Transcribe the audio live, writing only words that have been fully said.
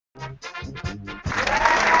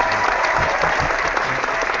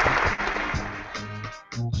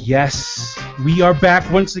Yes, we are back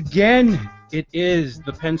once again. It is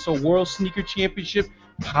the PENSOLE World Sneaker Championship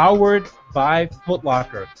powered by Foot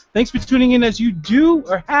Locker. Thanks for tuning in as you do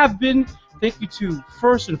or have been. Thank you to,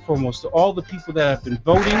 first and foremost, to all the people that have been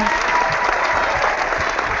voting.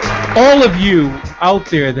 All of you out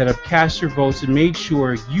there that have cast your votes and made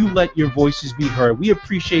sure you let your voices be heard. We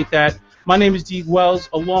appreciate that. My name is Dee Wells,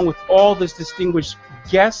 along with all this distinguished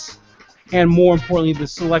guests and more importantly, the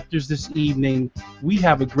selectors this evening. We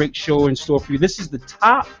have a great show in store for you. This is the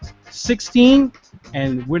top 16,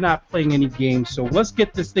 and we're not playing any games, so let's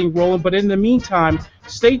get this thing rolling. But in the meantime,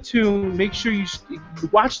 stay tuned. Make sure you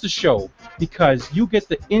watch the show because you get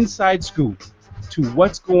the inside scoop to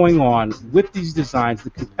what's going on with these designs,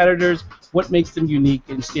 the competitors, what makes them unique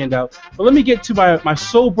and stand out. But let me get to my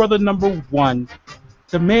soul brother number one,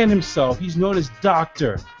 the man himself. He's known as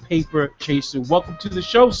Dr. Paper Chaser. Welcome to the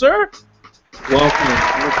show, sir. Welcome.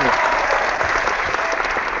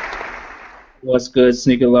 What's good,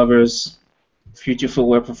 sneaker lovers, future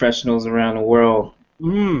footwear professionals around the world,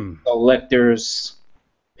 collectors,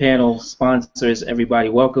 panel sponsors, everybody.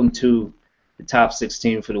 Welcome to the top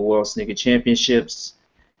 16 for the World Sneaker Championships.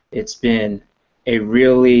 It's been a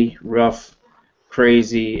really rough,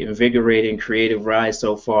 crazy, invigorating, creative ride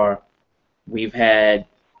so far. We've had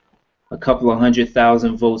a couple of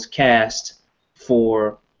 100,000 votes cast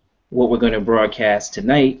for what we're going to broadcast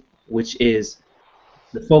tonight, which is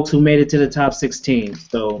the folks who made it to the top 16.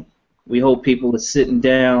 So we hope people are sitting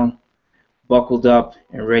down, buckled up,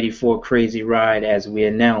 and ready for a crazy ride as we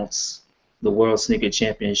announce the World Sneaker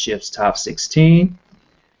Championships top 16.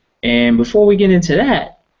 And before we get into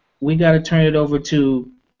that, we got to turn it over to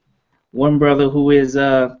one brother who is,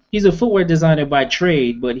 he's a footwear designer by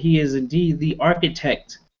trade, but he is indeed the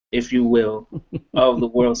architect, if you will, of the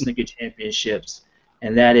World Sneaker Championships.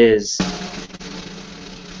 And that is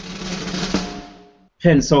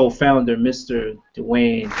PENSOLE founder, Mr.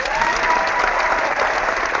 Dwayne.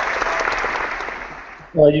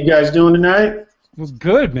 How are you guys doing tonight? It was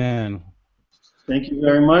good, man. Thank you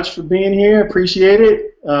very much for being here. Appreciate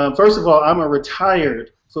it. First of all, I'm a retired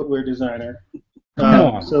footwear designer.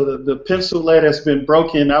 So the pencil lead has been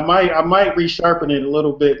broken. I might resharpen it a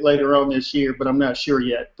little bit later on this year, but I'm not sure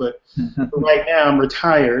yet. But right now, I'm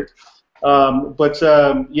retired.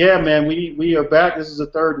 Yeah, man, we are back. This is the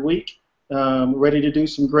third week. Ready to do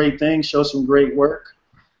some great things, show some great work.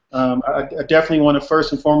 I definitely want to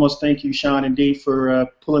first and foremost thank you, Sean and Dee, for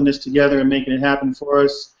pulling this together and making it happen for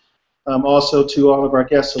us. Also to all of our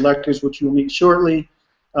guest selectors, which you'll meet shortly.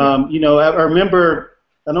 You know, I remember,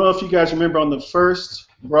 I don't know if you guys remember on the first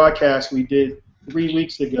broadcast we did 3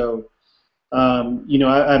 weeks ago, you know,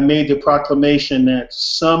 I made the proclamation that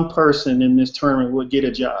some person in this tournament would get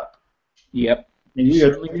a job. Yep. And you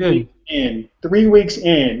are 3 weeks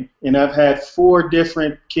in, and I've had 4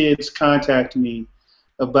 different kids contact me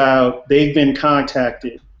about they've been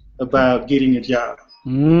contacted about getting a job.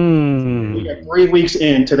 We got 3 weeks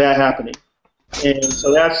into that happening, and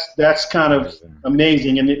so that's kind of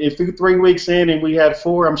amazing. And if we're 3 weeks in and we had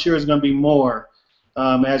 4, I'm sure it's going to be more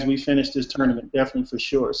as we finish this tournament, definitely for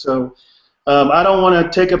sure. So I don't want to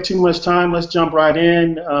take up too much time. Let's jump right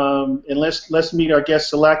in, and let's meet our guest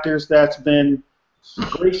selectors that's been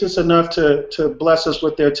gracious enough to bless us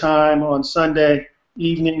with their time on Sunday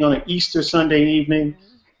evening, on an Easter Sunday evening.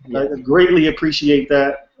 I greatly appreciate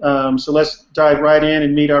that. So let's dive right in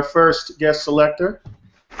and meet our first guest selector.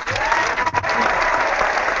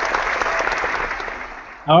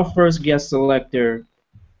 Our first guest selector,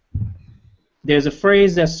 there's a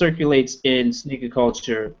phrase that circulates in sneaker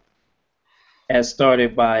culture as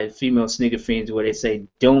started by female sneaker fiends where they say,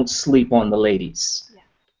 don't sleep on the ladies.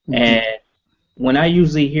 Yeah. And when I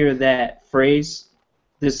usually hear that phrase,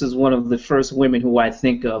 this is one of the first women who I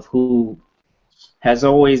think of who has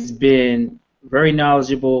always been very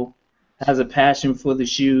knowledgeable, has a passion for the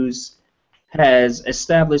shoes, has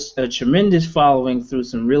established a tremendous following through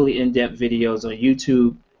some really in-depth videos on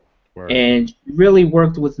YouTube, and really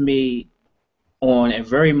worked with me on a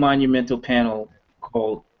very monumental panel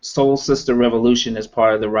called Soul Sister Revolution as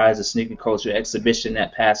part of the Rise of Sneaker Culture exhibition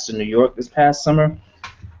that passed in New York this past summer.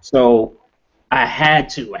 So I had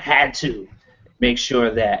to make sure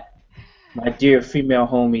that my dear female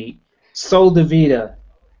homie Sol DeVita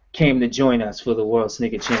came to join us for the World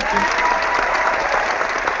Sneaker Championship.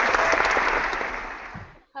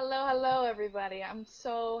 Hello, everybody. I'm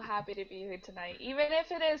so happy to be here tonight, even if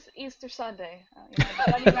it is Easter Sunday. You know,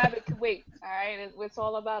 the bunny rabbit can wait. All right, it's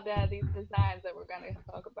all about these designs that we're going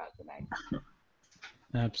to talk about tonight.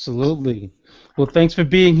 Absolutely. Well, thanks for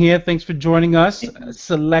being here. Thanks for joining us,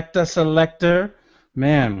 selector.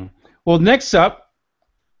 Man. Well, next up,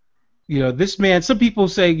 This man. Some people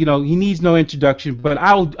say, he needs no introduction, but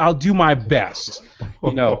I'll do my best.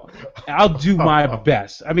 I'll do my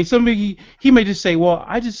best. I mean, somebody he may just say, well,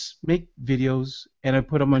 I just make videos and I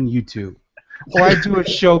put them on YouTube, or I do a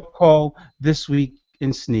show called This Week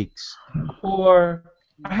in Sneaks, or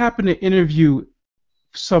I happen to interview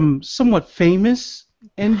some somewhat famous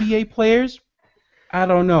NBA players. I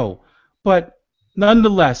don't know, but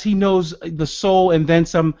nonetheless, he knows the soul and then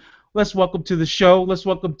some. Let's welcome to the show. Let's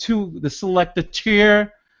welcome to the selector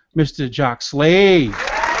chair, Mr. Jock Slade.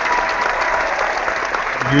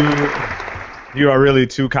 You are really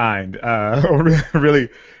too kind. Really,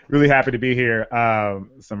 really happy to be here.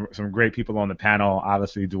 Some great people on the panel.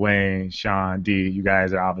 Obviously, Dwayne, Sean, D. You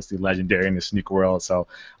guys are obviously legendary in the sneaker world. So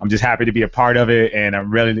I'm just happy to be a part of it, and I'm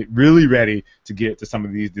really, really ready to get to some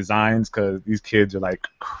of these designs because these kids are like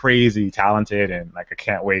crazy talented, and like I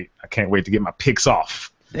can't wait. I can't wait to get my picks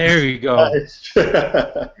off. There you go.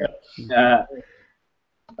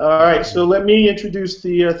 All right, so let me introduce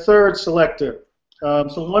the third selector.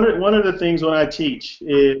 So one of the things when I teach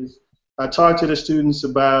is I talk to the students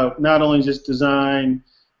about not only just design,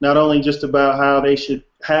 not only just about how they should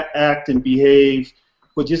act and behave,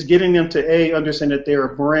 but just getting them to understand that they're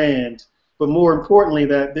a brand, but more importantly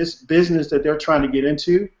that this business that they're trying to get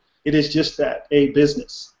into, it is just that, a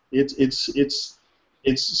business.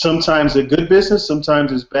 It's sometimes a good business,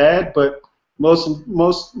 sometimes it's bad, but most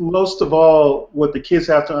of all, what the kids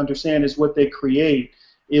have to understand is what they create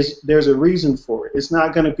is there's a reason for it. It's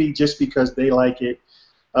not going to be just because they like it.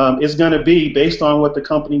 It's going to be based on what the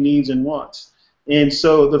company needs and wants. And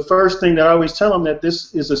so the first thing that I always tell them that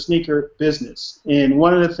this is a sneaker business. And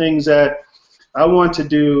one of the things that I want to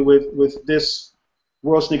do with this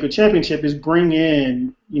World Sneaker Championship is bring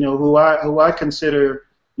in, who I consider,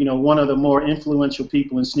 one of the more influential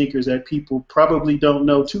people in sneakers that people probably don't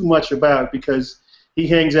know too much about because he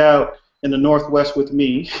hangs out in the Northwest with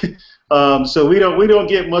me. So we don't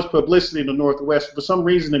get much publicity in the Northwest. For some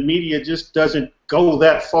reason, the media just doesn't go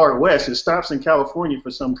that far west. It stops in California for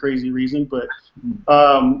some crazy reason. But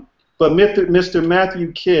Mr.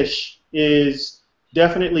 Matthew Kish is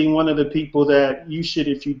definitely one of the people that you should,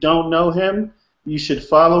 if you don't know him, you should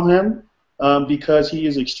follow him because he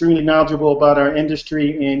is extremely knowledgeable about our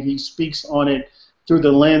industry and he speaks on it through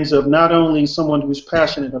the lens of not only someone who's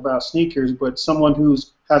passionate about sneakers, but someone who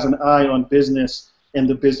has an eye on business and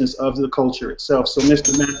the business of the culture itself. So,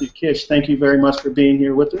 Mr. Matthew Kish, thank you very much for being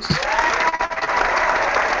here with us.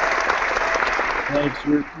 Thanks.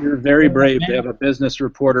 You're very brave to have a business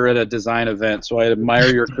reporter at a design event, so I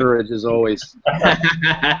admire your courage as always.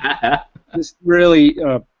 Just really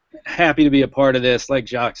happy to be a part of this. Like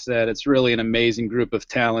Jock said, it's really an amazing group of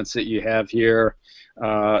talents that you have here.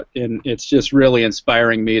 And it's just really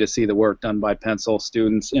inspiring me to see the work done by PENSOLE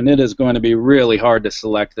students, and it is going to be really hard to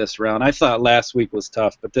select this round. I thought last week was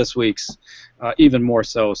tough, but this week's even more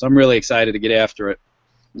so, so I'm really excited to get after it.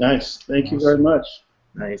 Nice. Thank you very much.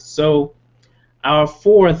 Nice. So our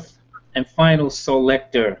fourth and final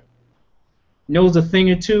selector knows a thing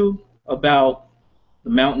or two about the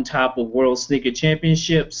mountaintop of World Sneaker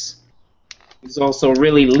Championships. He's also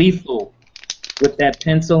really lethal with that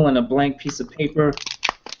pencil and a blank piece of paper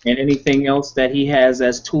and anything else that he has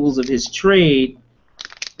as tools of his trade.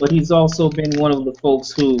 But he's also been one of the folks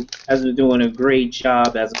who has been doing a great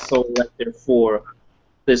job as a selector for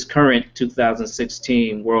this current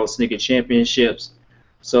 2016 World Sneaker Championships.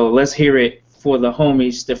 So let's hear it for the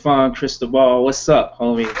homie Stefan Cristobal. What's up,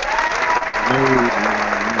 homie?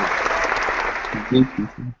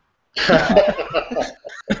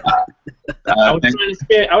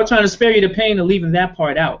 I was trying to spare you the pain of leaving that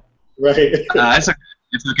part out. Right. It's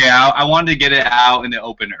okay. I wanted to get it out in the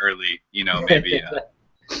open early, maybe.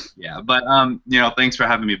 Yeah, but thanks for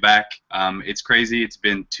having me back. It's crazy. It's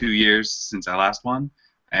been 2 years since I last won,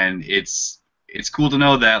 and it's cool to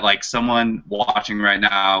know that like someone watching right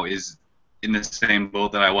now is in the same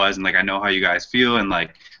boat that I was, and like I know how you guys feel, and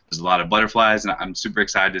like there's a lot of butterflies, and I'm super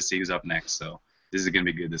excited to see who's up next. So this is gonna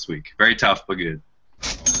be good this week. Very tough, but good.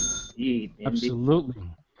 Indeed. Absolutely.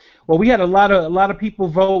 Well, we had a lot of people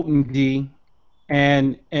voting, D,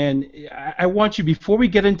 and I want you, before we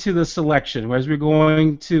get into the selection, as we're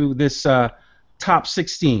going to this top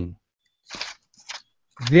 16,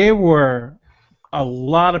 there were a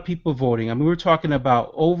lot of people voting. I mean, we were talking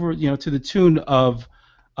about over, to the tune of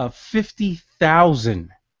 50,000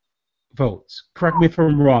 votes. Correct me if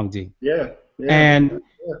I'm wrong, D. Yeah. And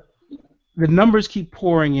the numbers keep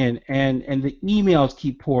pouring in, and the emails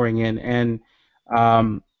keep pouring in, and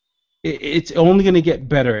it's only going to get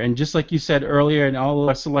better. And just like you said earlier, and all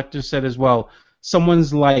our selectors said as well,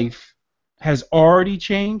 someone's life has already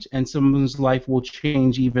changed, and someone's life will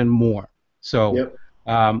change even more. So, Yep.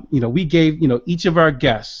 We gave each of our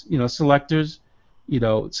guests, selectors,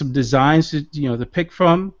 some designs to pick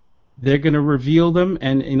from. They're going to reveal them,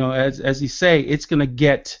 and as you say, it's going to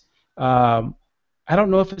get. I don't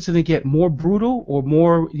know if it's going to get more brutal or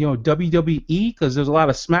more WWE, because there's a lot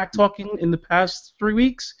of smack talking in the past 3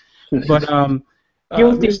 weeks. But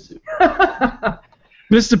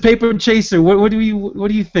Mr. Paper Chaser, what do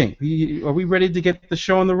you think? Are we ready to get the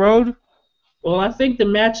show on the road? Well, I think the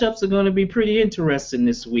matchups are going to be pretty interesting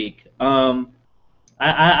this week.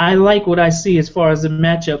 I like what I see as far as the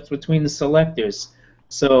matchups between the selectors.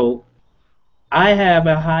 So I have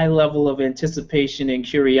a high level of anticipation and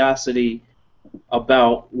curiosity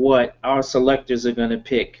about what our selectors are going to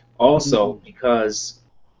pick. Also, because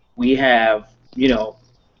we have,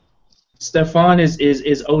 Stefan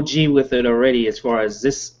is OG with it already as far as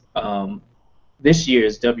this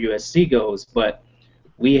year's WSC goes, but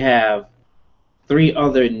we have 3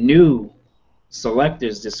 other new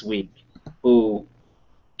selectors this week who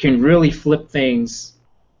can really flip things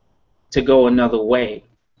to go another way.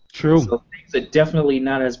 True. So things are definitely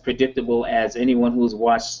not as predictable as anyone who's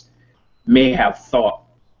watched may have thought.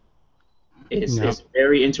 It's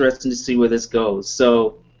very interesting to see where this goes.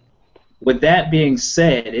 So with that being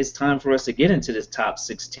said, it's time for us to get into this top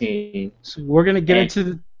 16. So we're going to get into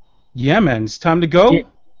the... Yeah, man. It's time to go? Yeah,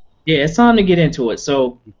 it's time to get into it.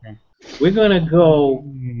 So we're going to go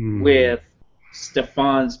with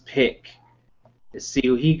Stefan's pick to see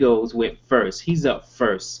who he goes with first. He's up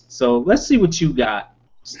first. So let's see what you got,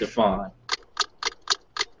 Stefan.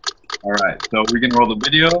 All right. So we're going to roll the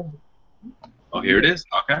video. Oh, here it is.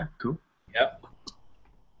 Okay, cool. Yep.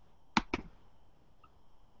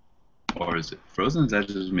 Or is it frozen? Is that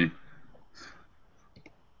just me?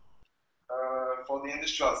 For the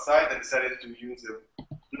industrial side, I decided to use a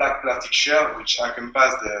black plastic shell which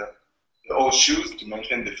encompasses the whole shoes to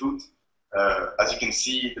maintain the foot. As you can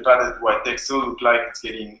see, the padded white textile looks like it's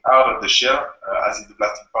getting out of the shell, as is the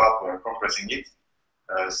plastic part we're compressing it.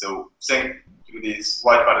 So thanks to this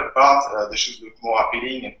white padded part, the shoes look more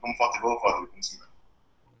appealing and comfortable for the consumer.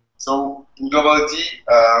 So in globality,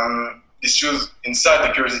 these shoes inside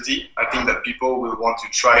the curiosity, I think that people will want to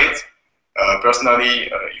try it. Personally,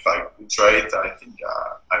 if I could try it, I think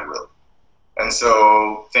I will. And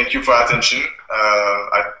so thank you for your attention.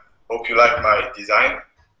 I hope you like my design,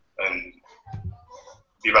 and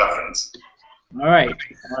be my friends. All right.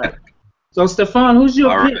 So Stefan, who's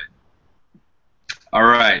your pick? All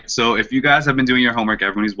right. So if you guys have been doing your homework,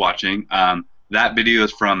 everyone who's watching, that video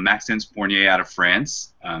is from Maxence Fournier out of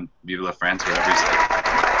France. Vive la France, whatever you say.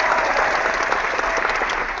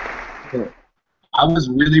 I was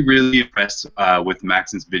really, really impressed with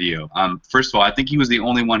Maxence's video. First of all, I think he was the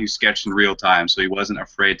only one who sketched in real time, so he wasn't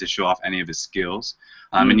afraid to show off any of his skills.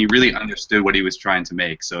 And he really understood what he was trying to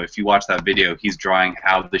make. So if you watch that video, he's drawing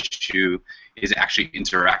how the shoe is actually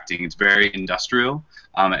interacting. It's very industrial.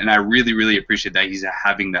 And I really, really appreciate that he's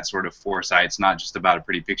having that sort of foresight. It's not just about a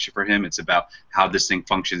pretty picture for him. It's about how this thing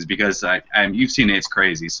functions. Because you've seen it, it's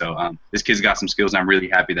crazy. So this kid's got some skills, and I'm really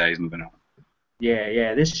happy that he's moving on.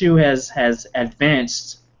 Yeah. This shoe has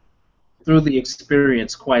advanced through the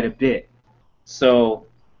experience quite a bit. So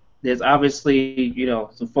there's obviously,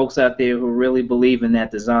 some folks out there who really believe in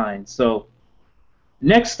that design. So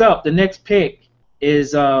next up, the next pick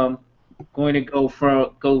is going to go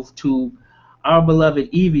to our beloved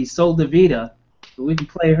Evie Soldavita, so we can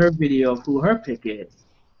play her video of who her pick is.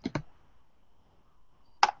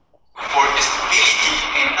 For stability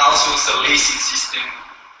and also it's a lacing system,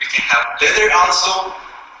 we can have leather outsole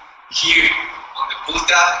here on the pull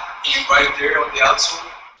tab and right there on the outsole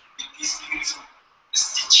with this beautiful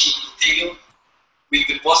stitching detail with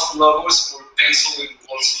the post logos for PENSOLE and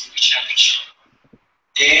also the championship.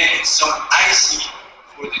 And some icing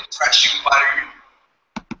for the traction pattern.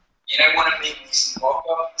 And I want to make this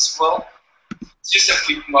mock-up as well. It's just a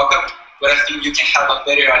quick mock-up, but I think you can have a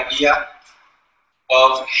better idea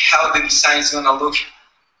of how the design is going to look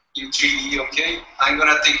in 3D, okay? I'm going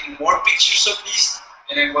to take more pictures of this,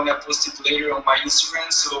 and I'm going to post it later on my Instagram,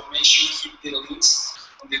 so make sure you hit the links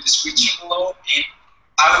on the description below. And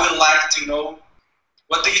I would like to know,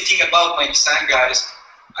 what do you think about my design, guys?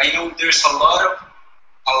 I know there's a lot of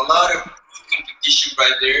good competition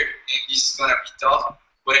right there, and this is going to be tough,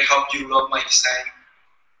 but I hope you love my design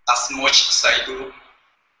as much as I do.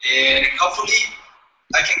 And hopefully,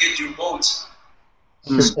 I can get your votes.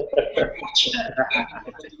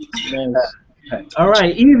 All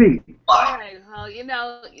right, Evie. All right,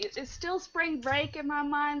 well, it's still spring break in my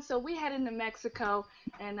mind, so we head into Mexico,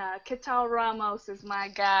 and Quital Ramos is my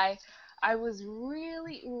guy. I was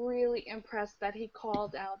really, really impressed that he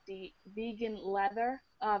called out the vegan leather,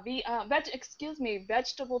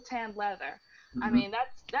 vegetable tanned leather. I mean,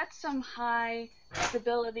 that's some high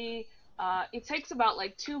stability. It takes about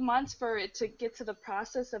like 2 months for it to get to the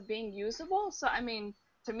process of being usable. So, I mean,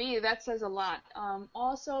 to me, that says a lot.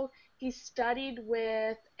 Also, he studied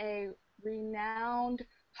with a renowned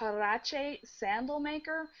Huarache sandal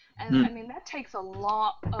maker, and I mean, that takes a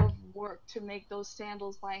lot of work to make those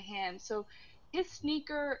sandals by hand. So his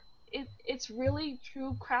sneaker, it's really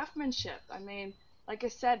true craftsmanship. I mean, like I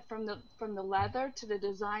said, from the leather to the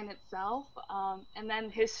design itself, and then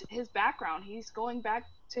his background. He's going back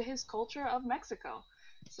to his culture of Mexico.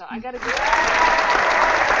 So I gotta give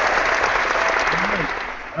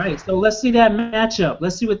All right, so let's see that matchup.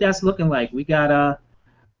 Let's see what that's looking like. We got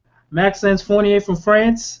Maxence Fournier from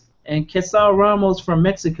France and Quesal Ramos from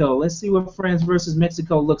Mexico. Let's see what France versus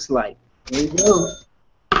Mexico looks like. There you go.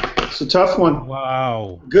 It's a tough one.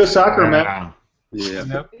 Wow. Good soccer match. Yeah.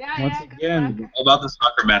 Yep. Yeah, Once good again. soccer. All about the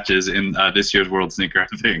soccer matches in this year's World Sneaker, I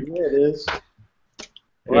think. Yeah, it is.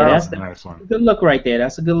 Yeah, that's a nice one. a good look right there.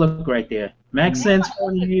 That's a good look right there. Maxence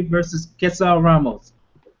Fournier versus Quesal Ramos.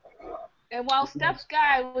 And while Steph's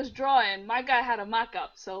guy was drawing, my guy had a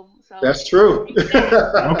mock-up. So That's true.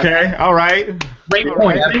 Okay, all right. Great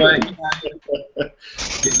point. Yeah, but,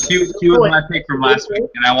 he was my pick from last week,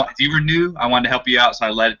 and if you were new, I wanted to help you out, so I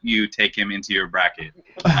let you take him into your bracket.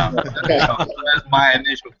 That's my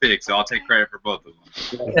initial pick, so I'll take credit for both of them.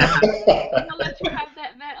 I'm gonna let you have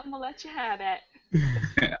that, Matt. I'm gonna let you have that.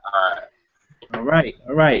 All right.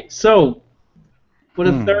 All right. So for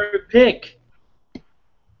the third pick,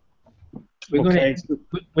 we're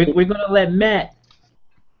gonna let Matt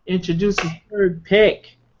introduce his third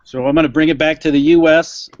pick. So I'm going to bring it back to the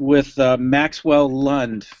U.S. with Maxwell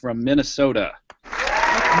Lund from Minnesota.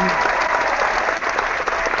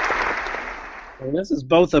 So this is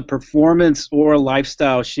both a performance or a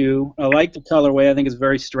lifestyle shoe. I like the colorway. I think it's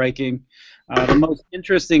very striking. The most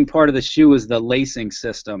interesting part of the shoe is the lacing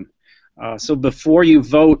system. So before you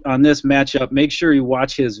vote on this matchup, make sure you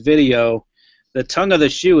watch his video. The tongue of the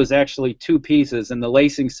shoe is actually 2 pieces, and the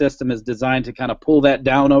lacing system is designed to kind of pull that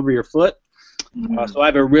down over your foot. So I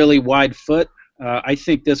have a really wide foot. I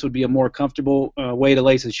think this would be a more comfortable way to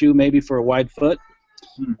lace a shoe, maybe for a wide foot.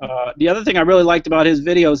 The other thing I really liked about his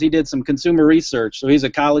videos, he did some consumer research. So he's a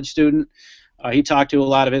college student. He talked to a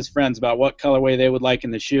lot of his friends about what colorway they would like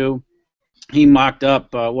in the shoe. He mocked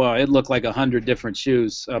up, well, it looked like 100 different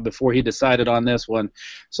shoes before he decided on this one.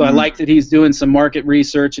 So I like that he's doing some market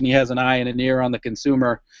research and he has an eye and an ear on the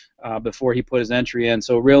consumer before he put his entry in.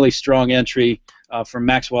 So really strong entry from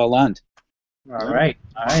Maxwell Lund. All right.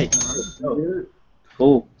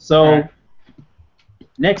 Cool. So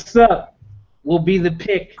next up will be the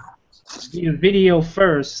pick, the video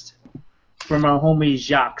first, from our homie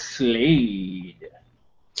Jacques Slade.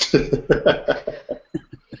 My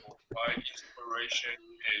inspiration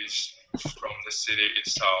is from the city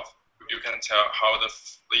itself. You can tell how the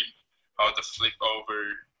flip over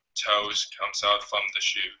toes comes out from the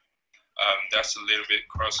shoe. That's a little bit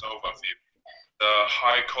crossover view. The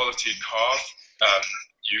high quality cuff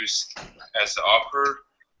used as the upper,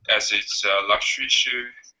 as it's a luxury shoe.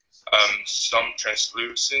 Some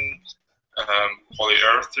translucent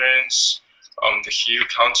polyurethanes. On the heel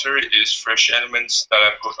counter is fresh elements that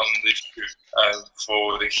I put on the shoe.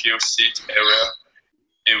 For the heel seat area,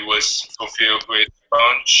 it was fulfilled with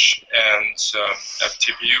sponge and a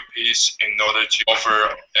TPU piece in order to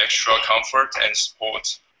offer extra comfort and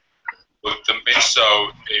support. With the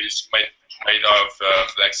midsole is made of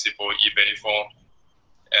flexible eBay foam,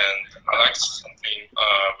 and I like something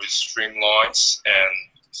with streamlines, and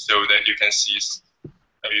so that you can see on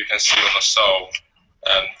the sole.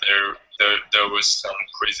 There was some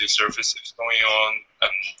crazy surfaces going on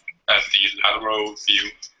at the lateral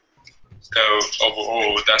view. So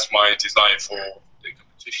overall, that's my design for the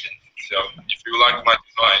competition. So if you like my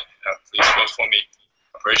design, please vote for me.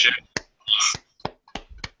 Appreciate it.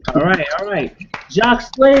 All right. Jacques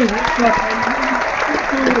Slade, what's up,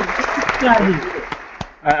 man? What you got here?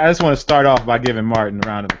 I just want to start off by giving Martin a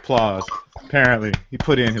round of applause. Apparently, he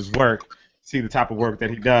put in his work. See the type of work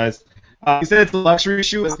that he does. He said it's a luxury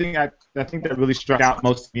shoe. I think that really struck out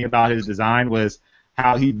most to me about his design was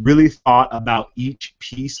how he really thought about each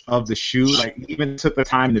piece of the shoe. Like, he even took the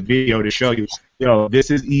time in the video to show you,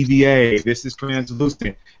 this is EVA, this is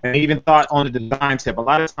translucent, and he even thought on the design tip. A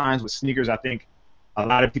lot of times with sneakers, I think a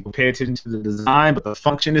lot of people pay attention to the design, but the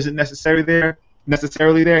function isn't necessarily there.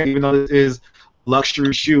 Even though this is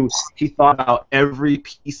luxury shoe, he thought about every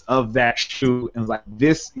piece of that shoe and was like,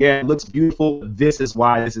 this, yeah, it looks beautiful. This is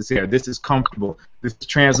why this is here. This is comfortable. This is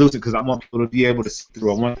translucent because I want people to be able to see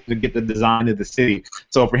through. I want them to get the design of the city.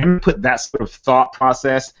 So for him to put that sort of thought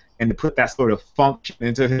process and to put that sort of function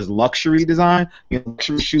into his luxury design,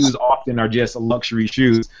 luxury shoes often are just luxury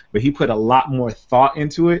shoes, but he put a lot more thought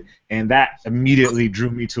into it, and that immediately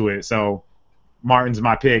drew me to it. So Martin's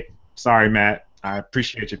my pick. Sorry, Matt. I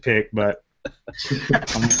appreciate your pick, but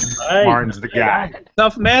Martin's the guy.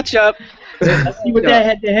 Tough matchup. Let's see what that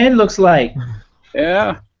head-to-head looks like.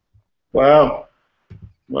 Yeah. Wow.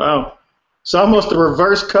 Wow. It's almost a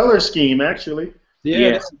reverse color scheme, actually.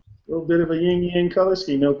 Yeah. A little bit of a yin-yang color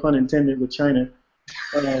scheme, no pun intended, with China.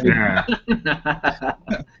 Yeah.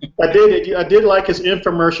 I did like his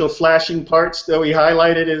infomercial flashing parts, though he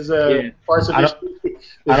highlighted his parts of his.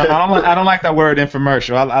 I don't like that word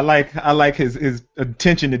infomercial. I like his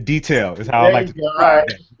attention to detail. Is how I like to. All right.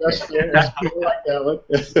 That's fair. I like that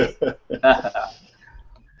one.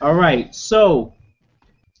 All right. So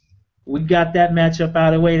we got that matchup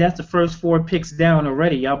out of the way. That's the first 4 picks down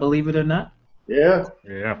already. Y'all believe it or not? Yeah.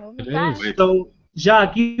 Yeah. It is. So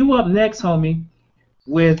Jacques, you up next, homie,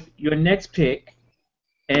 with your next pick,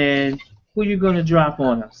 and who you gonna drop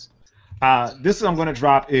on us? This I'm going to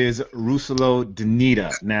drop is Russolo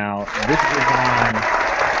Danita. Now, this design,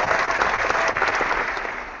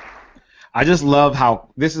 I just love how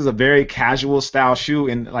this is a very casual style shoe,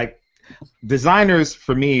 and like designers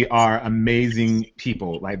for me are amazing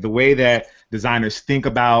people. Like the way that designers think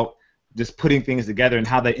about just putting things together and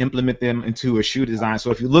how they implement them into a shoe design.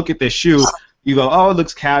 So if you look at this shoe, you go, oh, it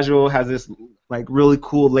looks casual, has this like really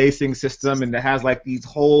cool lacing system, and it has like these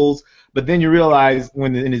holes. But then you realize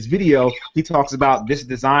when in his video, he talks about this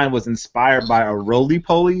design was inspired by a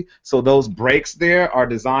roly-poly. So those brakes there are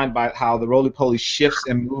designed by how the roly-poly shifts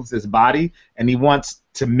and moves his body, and he wants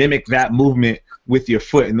to mimic that movement with your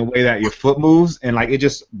foot and the way that your foot moves. And like it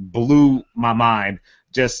just blew my mind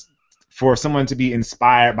just for someone to be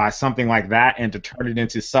inspired by something like that and to turn it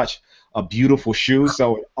into such a beautiful shoe.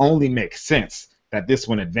 So it only makes sense that this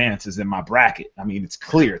one advances in my bracket. I mean, it's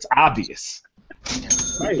clear, it's obvious.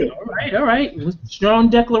 All right. Strong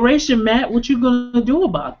declaration, Matt. What you gonna do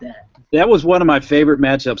about that? That was one of my favorite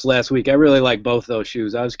matchups last week. I really like both those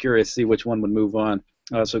shoes. I was curious to see which one would move on.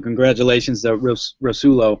 So congratulations to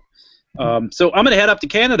Russolo. So I'm gonna head up to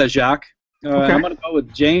Canada, Jacques. Okay. I'm gonna go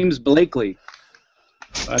with James Blakely.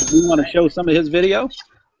 Do you want to show some of his video?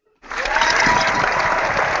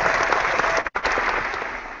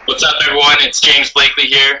 What's up, everyone? It's James Blakely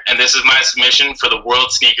here, and this is my submission for the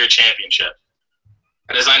World Sneaker Championship.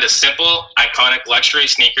 I designed a simple, iconic luxury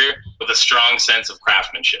sneaker with a strong sense of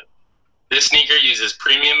craftsmanship. This sneaker uses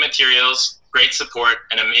premium materials, great support,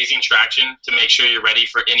 and amazing traction to make sure you're ready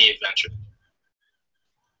for any adventure.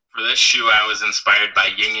 For this shoe, I was inspired by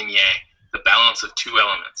yin and yang, the balance of two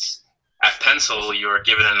elements. At PENSOLE, you are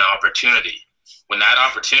given an opportunity. When that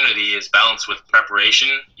opportunity is balanced with preparation,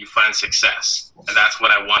 you find success. And that's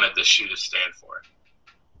what I wanted this shoe to stand for.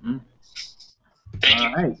 Thank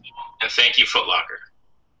you. Right. And thank you, Foot Locker.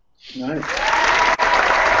 Nice.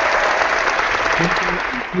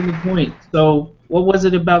 To the point. So, what was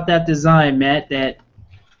it about that design, Matt? I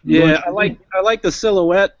like the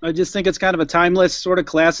silhouette. I just think it's kind of a timeless, sort of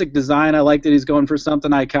classic design. I like that he's going for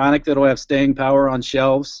something iconic that'll have staying power on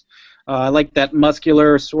shelves. I like that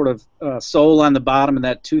muscular sort of sole on the bottom and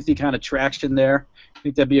that toothy kind of traction there. I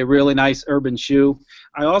think that'd be a really nice urban shoe.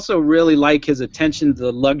 I also really like his attention to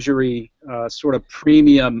the luxury sort of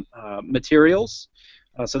premium materials.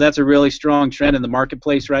 So that's a really strong trend in the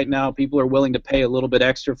marketplace right now. People are willing to pay a little bit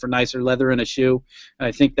extra for nicer leather in a shoe. And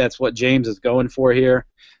I think that's what James is going for here.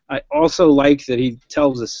 I also like that he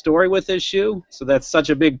tells a story with his shoe. So that's such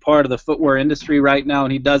a big part of the footwear industry right now,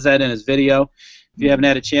 and he does that in his video. If you haven't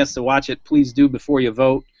had a chance to watch it, please do before you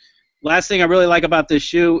vote. Last thing I really like about this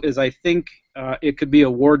shoe is I think it could be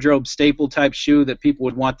a wardrobe staple type shoe that people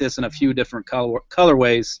would want this in a few different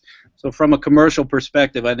colorways. So from a commercial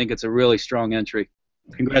perspective, I think it's a really strong entry.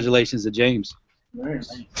 Congratulations to James.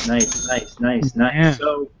 Nice. Yeah.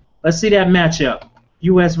 So let's see that matchup.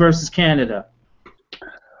 U.S. versus Canada.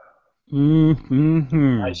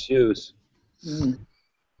 Nice shoes.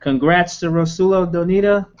 Congrats to Russolo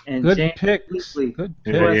Danita and Good James pick. Blakely. Good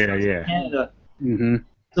pick. Yeah. Canada. As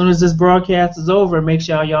soon as this broadcast is over, make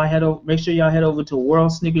sure y'all head over to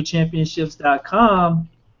worldsneakerchampionships.com.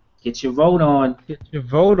 Get your vote on. Get your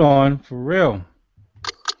vote on for real.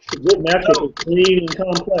 Good matchup of clean and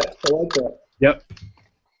complex. I like that. Yep.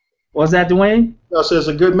 What's that, Dwayne? So it's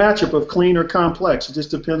a good matchup of clean or complex. It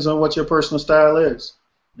just depends on what your personal style is.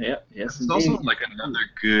 Yep. Yes, It's indeed. also like another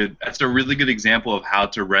good. That's a really good example of how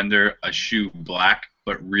to render a shoe black,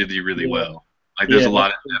 but really, really well. Like there's a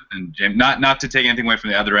lot of depth in James. Not to take anything away from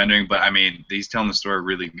the other rendering, but I mean he's telling the story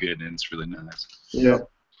really good, and it's really nice. Yeah.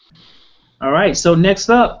 All right. So next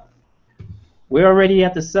up, we're already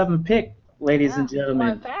at the 7th pick, ladies and gentlemen.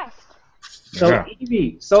 Went fast. So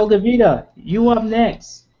Evie, Sol Davida, you up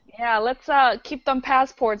next. Yeah, let's keep them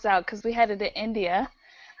passports out because we headed to India,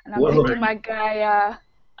 and I'm picking my guy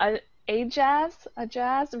Ajaz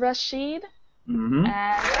Rashid, and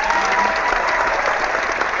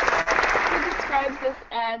he describes this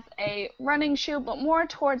as a running shoe, but more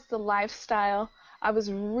towards the lifestyle. I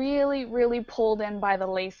was really, really pulled in by the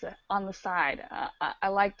lace on the side. I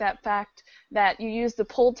like that fact that you use the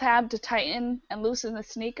pull tab to tighten and loosen the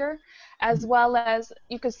sneaker, as well as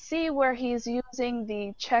you could see where he's using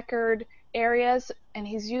the checkered areas, and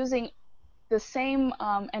he's using the same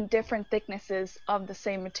and different thicknesses of the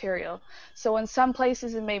same material. So in some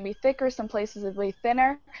places it may be thicker, some places it may be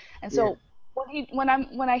thinner, and so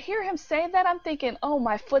when I hear him say that, I'm thinking, oh,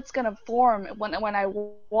 my foot's gonna form when I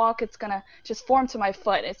walk. It's gonna just form to my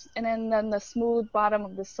foot. And then the smooth bottom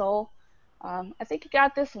of the sole. I think he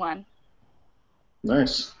got this one.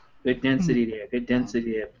 Nice. Good density there. Good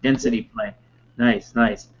density there. Density play. Nice,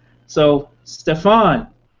 nice. So Stefan.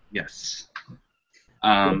 Yes.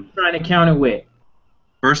 What are you trying to counter with?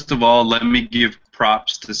 First of all, let me give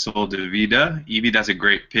props to Sol Davida. Evie, that's a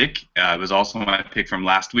great pick. It was also my pick from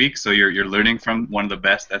last week, so you're learning from one of the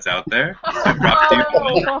best that's out there. So props to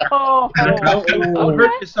you. Don't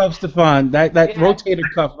hurt yourself, Stefan. That rotator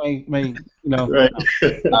cuff may Right.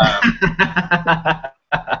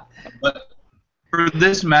 But for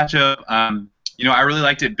this matchup, I really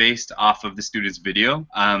liked it based off of the student's video.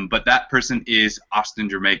 But that person is Austin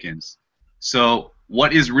Jermakins. So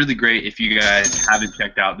what is really great, if you guys haven't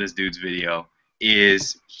checked out this dude's video,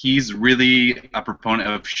 is he's really a proponent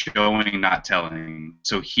of showing, not telling.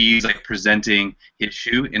 So he's like presenting his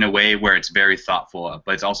shoe in a way where it's very thoughtful,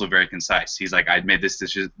 but it's also very concise. He's like, I made this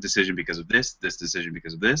decision because of this decision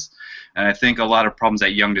because of this. And I think a lot of problems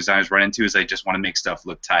that young designers run into is they just want to make stuff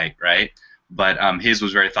look tight, right? But his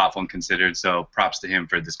was very thoughtful and considered, so props to him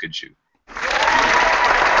for this good shoe.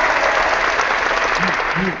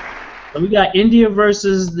 So we got India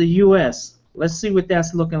versus the U.S. Let's see what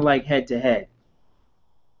that's looking like head to head.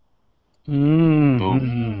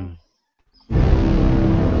 Mm-hmm.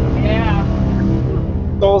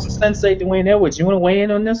 Yeah. So Sensei Dwayne Edwards, you want to weigh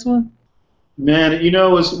in on this one? Man,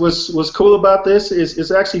 what's cool about this is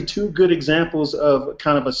it's actually two good examples of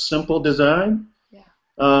kind of a simple design. Yeah.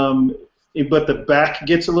 But the back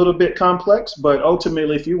gets a little bit complex. But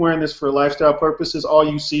ultimately, if you're wearing this for lifestyle purposes, all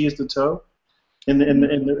you see is the toe in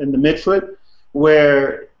the midfoot,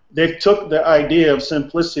 where they've took the idea of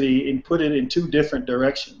simplicity and put it in two different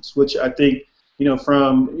directions, which I think,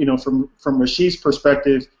 from Rashid's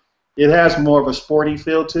perspective, it has more of a sporty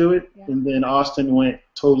feel to it, and then Austin went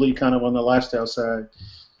totally kind of on the lifestyle side,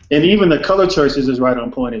 and even the color choices is right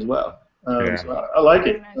on point as well. So I like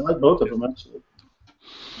it. I like both of them actually.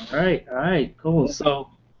 All right, cool. So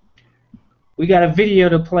we got a video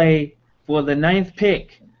to play for the 9th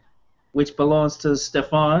pick, which belongs to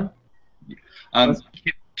Stefan.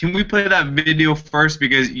 Can we play that video first,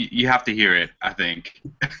 because you have to hear it, I think.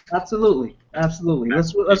 Absolutely.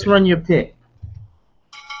 Let's run your pick.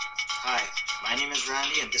 Hi, my name is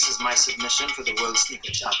Randy, and this is my submission for the World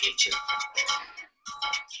Sneaker Championship.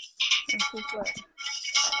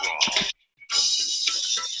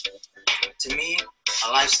 To me,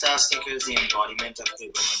 a lifestyle sneaker is the embodiment of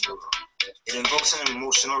urban renewal. It invokes an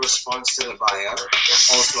emotional response to the buyer and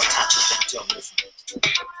also attaches them to a movement.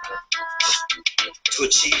 To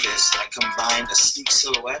achieve this, I combined a sleek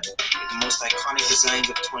silhouette with the most iconic designs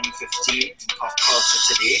of 2015 in pop culture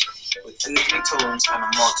today, with earthly tones and a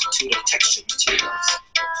multitude of textured materials.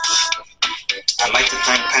 I'd like to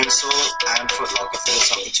thank PENSOLE and Foot Locker for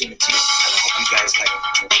this opportunity, and I hope you guys like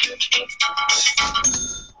it.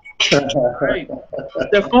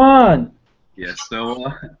 Stefan. Yeah,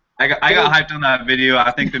 so I got hyped on that video.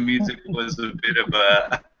 I think the music was a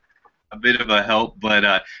bit of a help,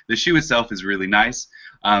 but the shoe itself is really nice.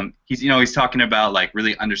 He's talking about like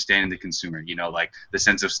really understanding the consumer, like the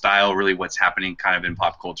sense of style, really what's happening kind of in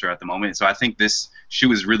pop culture at the moment. So I think this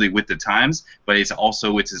shoe is really with the times, but it's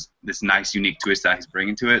also this nice unique twist that he's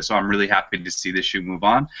bringing to it. So I'm really happy to see this shoe move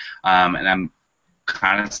on, and I'm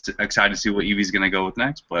kind of excited to see what Evie's gonna go with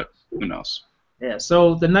next, but who knows? Yeah.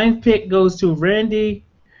 So the 9th pick goes to Randy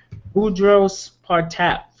Boudros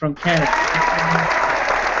Partap from Canada.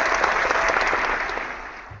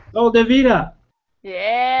 Oh, Davida.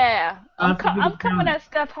 Yeah. I'm coming at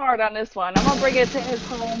Steph hard on this one. I'm gonna bring it to his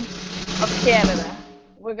home of Canada.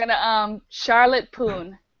 We're gonna Charlotte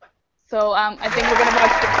Poon. So I think we're gonna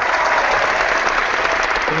watch.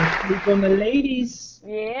 Sleep on the ladies.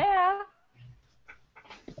 Yeah.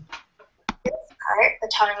 Part,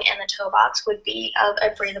 the tongue and the toe box would be of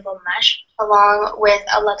a breathable mesh, along with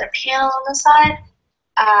a leather panel on the side,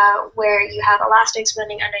 where you have elastics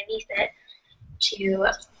running underneath it to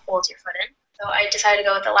hold your foot in. So I decided to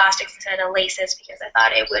go with elastics instead of laces because I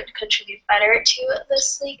thought it would contribute better to the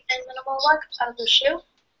sleek and minimal look of the shoe.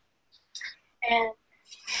 And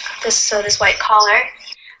this white collar,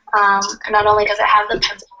 not only does it have the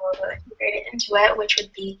pencil logo integrated into it, which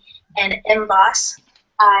would be an emboss.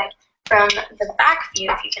 From the back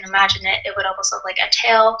view, if you can imagine it, it would almost look like a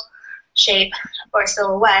tail shape or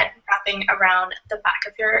silhouette wrapping around the back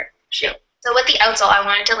of your shoe. So with the outsole, I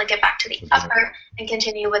wanted to link it back to the upper and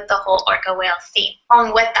continue with the whole orca whale theme.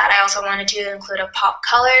 Along with that, I also wanted to include a pop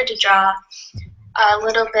color to draw a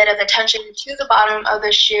little bit of attention to the bottom of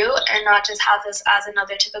the shoe and not just have this as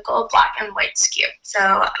another typical black and white skew. So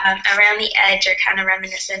around the edge are kind of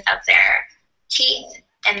reminiscent of their teeth,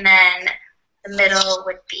 and then the middle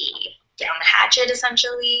would be down the hatchet,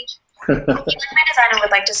 essentially. If my designer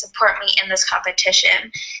would like to support me in this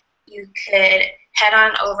competition, you could head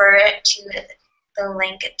on over to the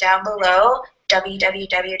link down below,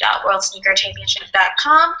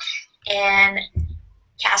 www.worldsneakerchampionship.com, and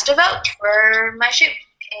cast a vote for my shoe.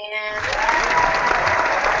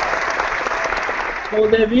 Oh,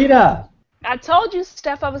 de vida. I told you,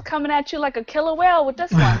 Steph, I was coming at you like a killer whale with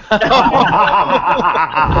this one.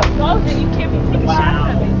 I told you, you can't be taking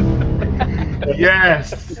shots at me.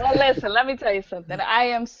 Yes. Well, listen, let me tell you something. I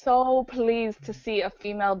am so pleased to see a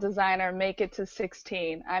female designer make it to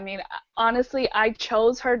 16. I mean, honestly, I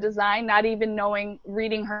chose her design not even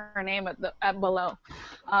reading her name at below.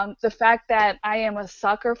 The fact that I am a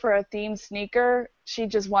sucker for a themed sneaker, she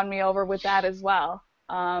just won me over with that as well.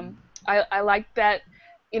 I like that,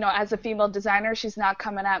 you know, as a female designer, she's not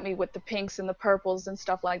coming at me with the pinks and the purples and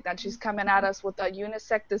stuff like that. She's coming at us with a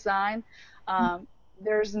unisex design.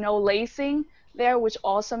 There's no lacing there, which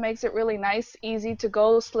also makes it really nice, easy to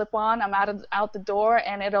go, slip on. I'm out the door,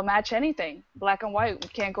 and it'll match anything, black and white. We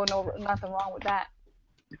can't go nothing wrong with that.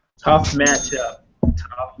 Tough matchup.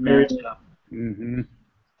 Mm-hmm.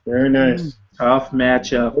 Very nice. Tough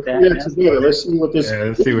matchup. Let's see what this. Yeah,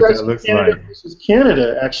 let's see what that looks like. This is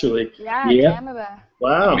Canada, actually. Yeah, Canada.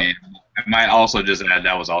 Wow. I mean, I might also just add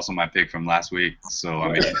that was also my pick from last week. So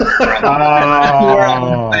I mean, we're on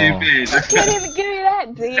the same page. I can't even give you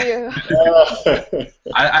that, do you?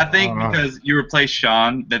 I think because you replaced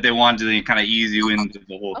Sean, that they wanted to kind of ease you into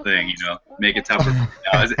the whole thing, you know, make it tougher.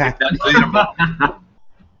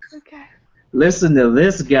 Okay. Listen to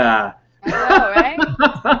this guy. I know, right?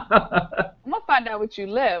 I'm gonna find out what you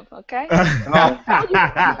live, okay?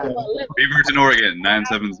 Beaverton, Oregon,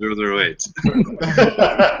 97008.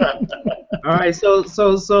 All right, so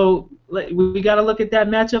we got to look at that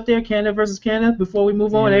matchup there, Canada versus Canada, before we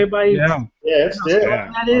move on. Everybody. It's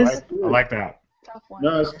there. That is. I like that. Tough one.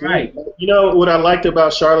 No, it's right. You know what I liked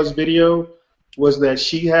about Charlotte's video was that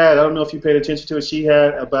she had, I don't know if you paid attention to it, she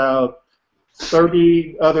had about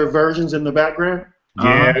 30 other versions in the background.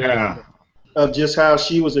 Yeah. Of just how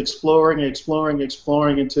she was exploring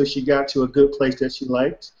until she got to a good place that she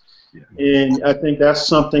liked. Yeah. And I think that's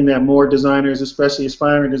something that more designers, especially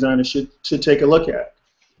aspiring designers, should take a look at,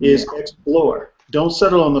 is explore. Don't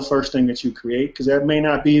settle on the first thing that you create, because that may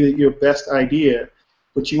not be your best idea,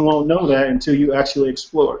 but you won't know that until you actually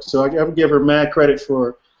explore. So I would give her mad credit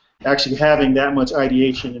for actually having that much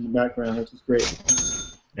ideation in the background, which is great.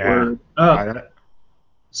 Yeah.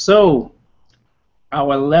 So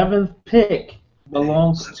our 11th pick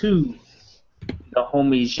belongs to the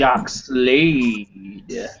homie Jacques Slade.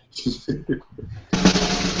 Yeah.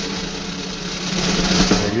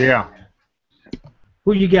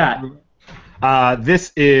 Who you got?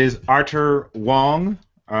 This is Arthur Wong.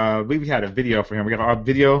 We had a video for him. We got our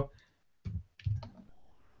video.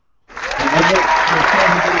 But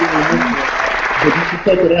you should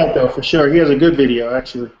check it out, though, for sure. He has a good video,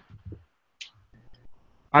 actually.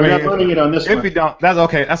 We're not putting it on this one. If we don't, that's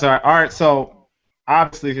okay. That's all right. All right, so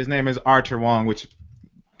obviously his name is Arthur Wong, which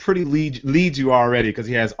pretty leads you already because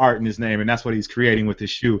he has art in his name, and that's what he's creating with his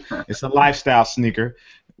shoe. It's a lifestyle sneaker.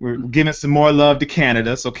 We're giving some more love to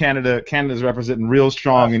Canada, so Canada's representing real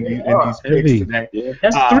strong in these picks today. Yeah.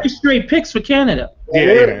 That's 3 straight picks for Canada.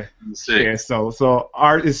 Yeah. So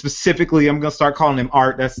Art is specifically, I'm gonna start calling him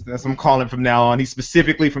Art. That's I'm calling him from now on. He's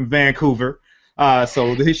specifically from Vancouver.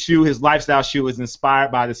 So his shoe, his lifestyle shoe, is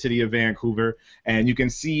inspired by the city of Vancouver, and you can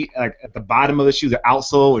see like at the bottom of the shoe, the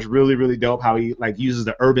outsole is really, really dope. How he like uses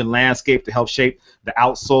the urban landscape to help shape the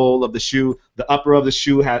outsole of the shoe. The upper of the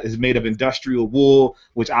shoe is made of industrial wool,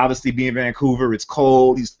 which obviously being Vancouver, it's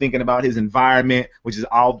cold. He's thinking about his environment, which is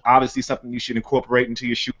obviously something you should incorporate into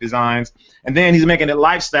your shoe designs. And then he's making it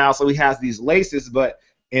lifestyle, so he has these laces, but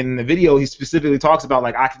in the video, he specifically talks about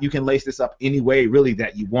like you can lace this up any way really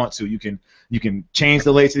that you want to. You can change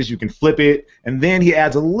the laces, you can flip it, and then he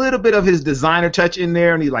adds a little bit of his designer touch in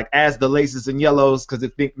there, and he like adds the laces and yellows because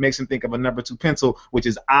it makes him think of a number 2 pencil, which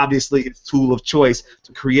is obviously his tool of choice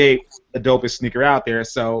to create the dopest sneaker out there.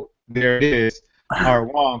 So there it is, our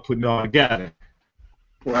Wong putting it all together.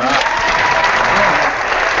 Wow.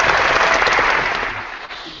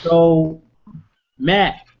 So,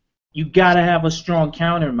 Matt, you gotta have a strong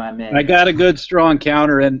counter, my man. I got a good strong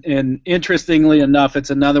counter, and interestingly enough,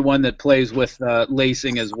 it's another one that plays with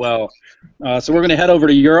lacing as well. So we're going to head over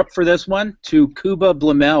to Europe for this one, to Kuba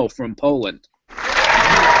Blemel from Poland.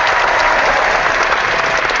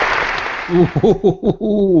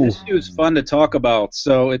 This shoe is fun to talk about.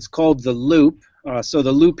 So it's called the Loop. So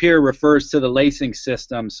the loop here refers to the lacing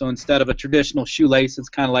system. So instead of a traditional shoelace, it's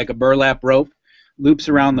kind of like a burlap rope, loops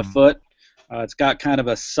around the foot. It's got kind of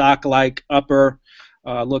a sock-like upper.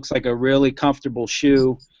 Looks like a really comfortable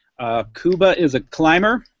shoe. Kuba is a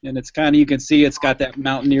climber, and it's kind of, you can see it's got that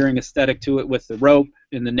mountaineering aesthetic to it with the rope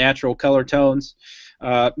and the natural color tones.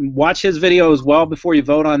 Watch his video as well before you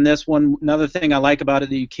vote on this one. Another thing I like about it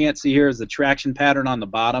that you can't see here is the traction pattern on the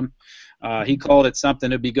bottom. He called it something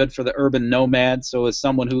that would be good for the urban nomad. So as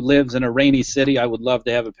someone who lives in a rainy city, I would love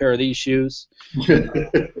to have a pair of these shoes.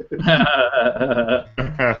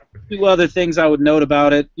 Two other things I would note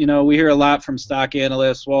about it. You know, we hear a lot from stock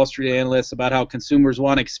analysts, Wall Street analysts, about how consumers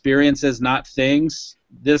want experiences, not things.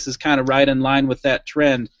 This is kind of right in line with that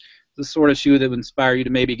trend. The sort of shoe that would inspire you to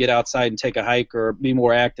maybe get outside and take a hike or be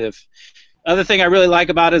more active. Other thing I really like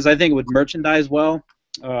about it is I think it would merchandise well.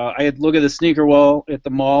 I had look at the sneaker wall at the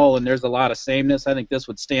mall, and there's a lot of sameness. I think this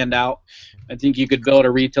would stand out. I think you could build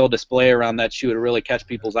a retail display around that shoe to really catch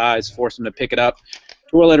people's eyes, force them to pick it up,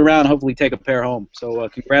 twirl it around, hopefully take a pair home. So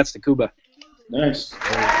congrats to Kuba. Nice.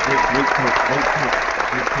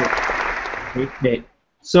 Great pick.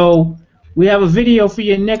 So we have a video for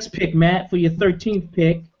your next pick, Matt, for your 13th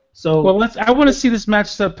pick. So well, I want to see this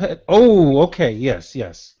matched up. Oh, okay, yes.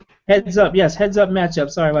 Heads up, yes, heads up matchup.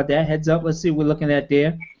 Sorry about that. Heads up. Let's see what we're looking at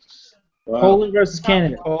there. Wow. Poland versus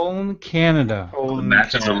Canada. Poland, Canada. Poland,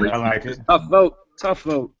 Canada. I like it. Tough vote. Tough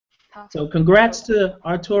vote. So congrats to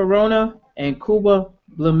Artur Rona and Kuba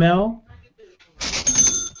Blemel.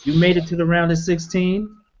 You made it to the round of 16.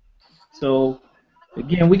 So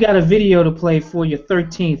again, we got a video to play for your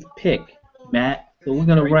 13th pick, Matt. So we're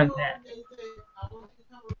gonna run that.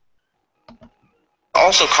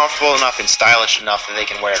 Also comfortable enough and stylish enough that they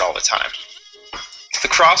can wear it all the time. The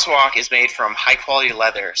crosswalk is made from high-quality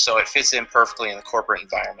leather, so it fits in perfectly in the corporate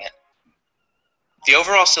environment. The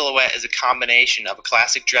overall silhouette is a combination of a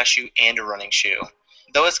classic dress shoe and a running shoe.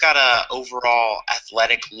 Though it's got an overall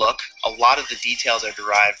athletic look, a lot of the details are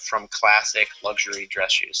derived from classic luxury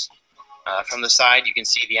dress shoes. From the side, you can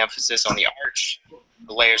see the emphasis on the arch,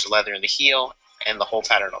 the layers of leather in the heel, and the whole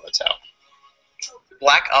pattern on the toe.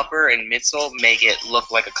 Black upper and midsole make it look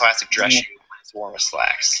like a classic dress shoe when it's worn with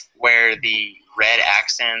slacks, where the red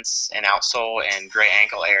accents and outsole and gray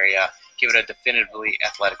ankle area give it a definitively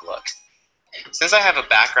athletic look. Since I have a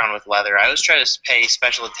background with leather, I always try to pay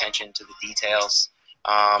special attention to the details,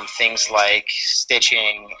 things like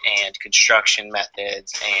stitching and construction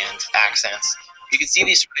methods and accents. You can see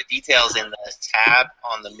these sort of details in the tab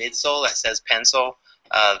on the midsole that says PENSOLE,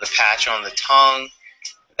 the patch on the tongue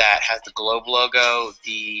that has the Globe logo,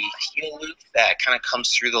 the heel loop that kind of comes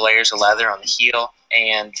through the layers of leather on the heel,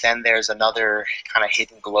 and then there's another kind of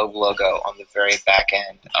hidden Globe logo on the very back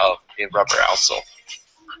end of the rubber outsole.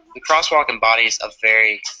 The crosswalk embodies a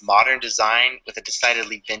very modern design with a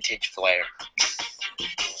decidedly vintage flair.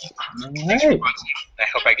 Thanks for watching. I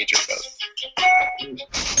hope I get your vote.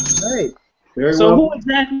 All right. So who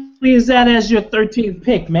exactly is that as your 13th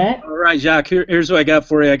pick, Matt? All right, Jacques, here's what I got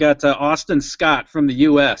for you. I got Austin Scott from the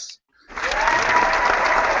U.S. He's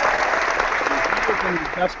an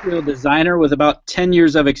industrial designer with about 10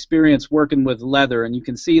 years of experience working with leather, and you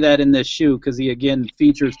can see that in this shoe because he, again,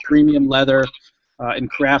 features premium leather and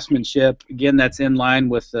craftsmanship. Again, that's in line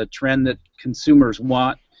with the trend that consumers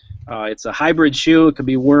want. It's a hybrid shoe. It could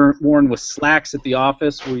be worn with slacks at the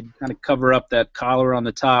office where you kind of cover up that collar on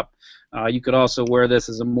the top. You could also wear this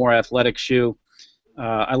as a more athletic shoe.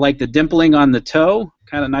 I like the dimpling on the toe,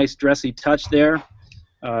 kind of nice dressy touch there.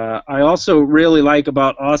 I also really like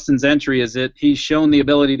about Austin's entry is that he's shown the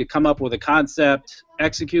ability to come up with a concept,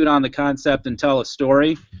 execute on the concept, and tell a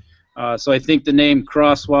story. So I think the name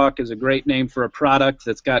Crosswalk is a great name for a product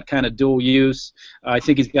that's got kind of dual use. I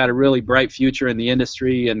think he's got a really bright future in the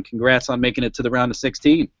industry, and congrats on making it to the round of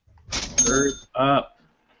 16. Word up.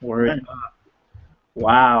 Word up.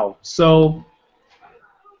 Wow. So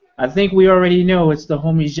I think we already know it's the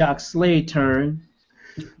homie Jacques Slade turn.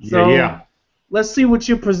 So Yeah. let's see what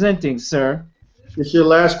you're presenting, sir. It's your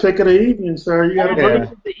last pick of the evening, sir. You got to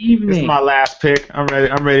Pick of the evening. This is my last pick. I'm ready.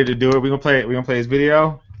 I'm ready to do it. We gonna play it. We gonna play this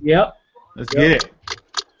video. Yep. Let's get it.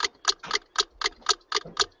 That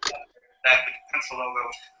with the pencil logo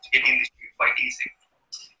to get in the shoe quite easy.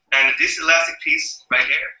 And this elastic piece right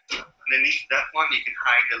here, underneath that one, you can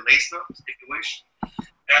hide the lace notes if you wish.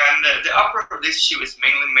 And the upper of this shoe is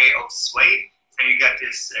mainly made of suede, and you got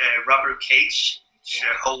this rubber cage which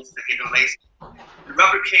holds the hidden lace. The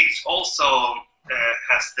rubber cage also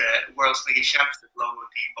has the World Sneaker Championship logo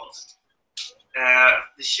embossed.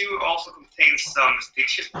 The shoe also contains some stick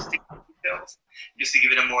details, just to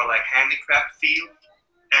give it a more like handicraft feel.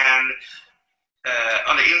 And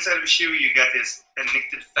on the inside of the shoe, you got this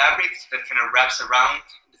knitted fabric that kind of wraps around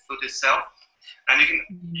the foot itself, and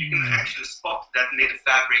you can actually spot that knitted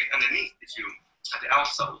fabric underneath the shoe at the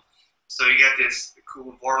outsole. So you get this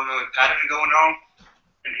cool Borno pattern going on,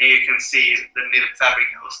 and here you can see the knitted fabric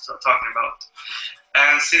I was talking about.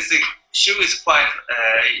 And since the shoe is quite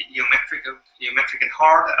geometric and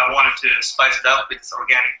hard, I wanted to spice it up with this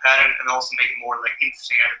organic pattern and also make it more like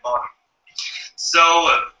interesting at the bottom.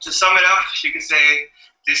 So to sum it up, you can say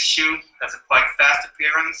this shoe has a quite fast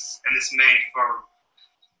appearance and is made for,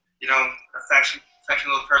 you know, a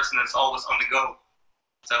fashionable person that's always on the go.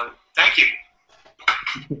 So thank you.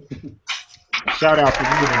 Shout out to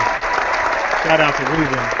Ruben. Shout out to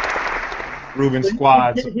Ruben. Ruben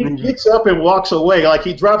squad. He gets up and walks away, like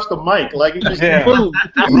he drops the mic, like he just moved.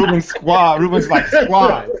 Ruben squad. Ruben's like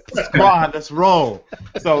squad, let's roll.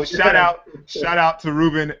 So shout out to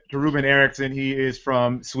Ruben Eriksson. He is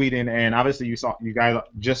from Sweden, and obviously you guys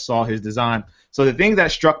just saw his design. So the thing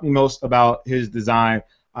that struck me most about his design,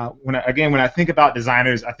 when I think about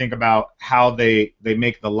designers, I think about how they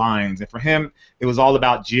make the lines, and for him, it was all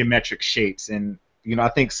about geometric shapes. And you know, I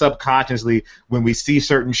think subconsciously when we see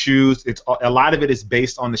certain shoes, it's a lot of it is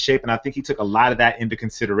based on the shape, and I think he took a lot of that into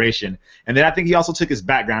consideration. And then I think he also took his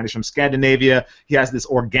background. He's from Scandinavia. He has this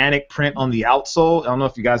organic print on the outsole. I don't know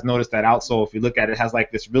if you guys noticed that outsole. If you look at it, it has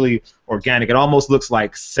like this really organic. It almost looks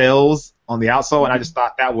like cells on the outsole, and I just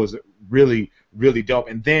thought that was really, really dope.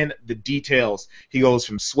 And then the details. He goes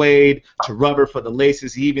from suede to rubber for the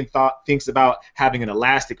laces. He even thinks about having an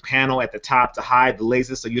elastic panel at the top to hide the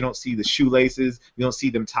laces so you don't see the shoelaces. You don't see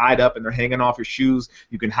them tied up and they're hanging off your shoes.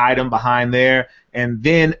 You can hide them behind there. And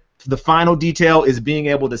then the final detail is being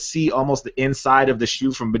able to see almost the inside of the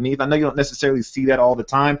shoe from beneath. I know you don't necessarily see that all the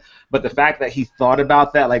time, but the fact that he thought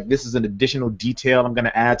about that, like this is an additional detail I'm going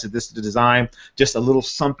to add to this design, just a little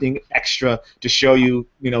something extra to show you,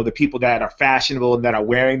 you know, the people that are fashionable and that are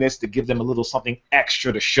wearing this, to give them a little something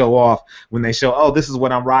extra to show off when they show, oh, this is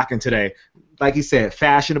what I'm rocking today. Like he said,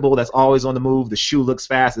 fashionable, that's always on the move. The shoe looks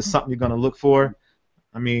fast. It's something you're going to look for.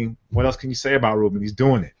 I mean, what else can you say about Ruben? He's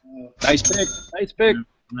doing it. Nice pick. Nice pick.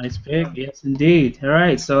 Nice pick, yes indeed. All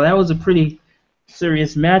right, so that was a pretty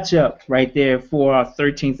serious matchup right there for our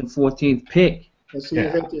 13th and 14th pick. Let's see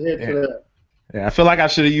head-to-head for that. Yeah, I feel like I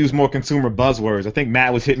should have used more consumer buzzwords. I think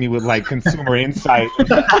Matt was hitting me with like consumer insight and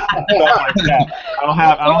stuff like that. I don't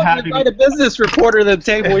have any. Right, a business reporter at the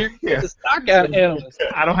table. You're the stock analyst.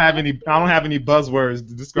 I don't have any buzzwords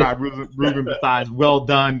to describe Ruben besides well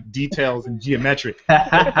done, details, and geometric.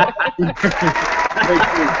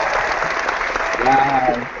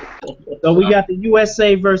 Wow. So we got the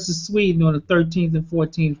USA versus Sweden on the 13th and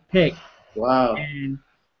 14th pick. Wow. And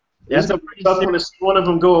that's a pretty tough one to see one of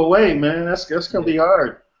them go away, man. That's gonna be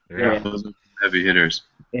hard. Yeah, those are heavy hitters.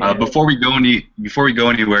 Before we go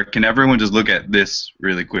anywhere, can everyone just look at this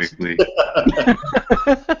really quickly? In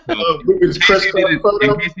case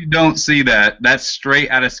you don't see that, that's straight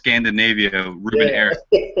out of Scandinavia, Ruben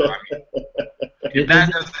Eriksson. If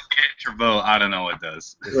that doesn't get your vote, I don't know what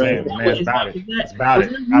does. Right. Man, it's about it. It's about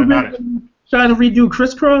it. Trying to redo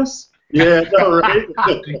crisscross? Yeah, no, right?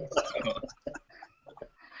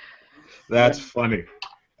 That's funny.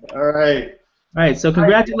 All right. All right, so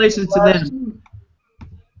congratulations to them.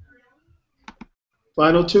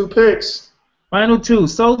 Final two picks. Final two.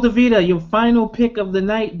 Sol DeVita, your final pick of the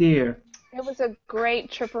night, dear. It was a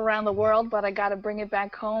great trip around the world, but I got to bring it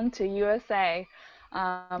back home to USA.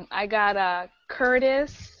 I got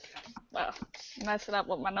Curtis Messing up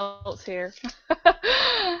with my notes here.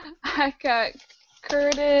 I got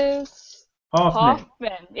Curtis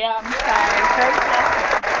Hoffman. Yeah, I'm sorry. Curtis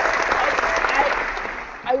Hoffman.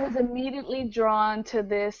 I was immediately drawn to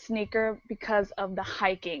this sneaker because of the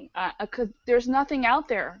hiking. Because there's nothing out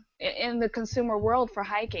there in the consumer world for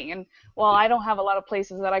hiking. And while I don't have a lot of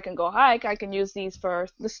places that I can go hike, I can use these for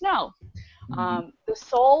the snow. The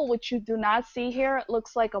sole, which you do not see here, it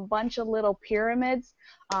looks like a bunch of little pyramids.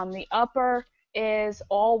 The upper is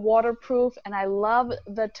all waterproof, and I love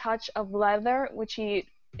the touch of leather, which he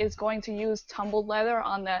is going to use tumbled leather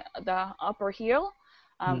on the upper heel.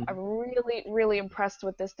 I'm really, really impressed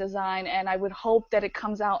with this design, and I would hope that it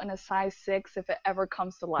comes out in a size 6 if it ever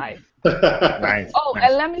comes to life. Nice. Oh, nice.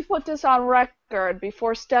 and let me put this on record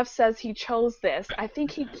before Steph says he chose this. I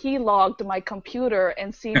think he keylogged my computer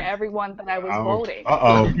and seen everyone that I was voting.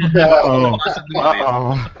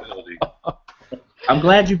 I'm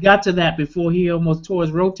glad you got to that before he almost tore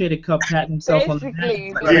his rotator cuff, patting himself on the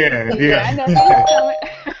Basically, back. Yeah. I know he was coming.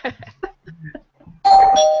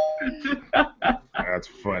 That's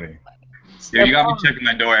funny. Yeah, you got me checking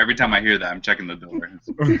my door every time I hear that. I'm checking the door.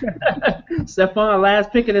 Stephon,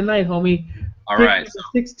 last pick of the night, homie. All right.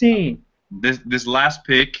 16. This last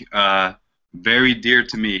pick, very dear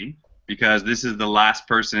to me because this is the last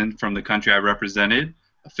person from the country I represented,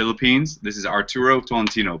 the Philippines. This is Arturo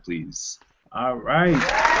Tolentino, please. All right.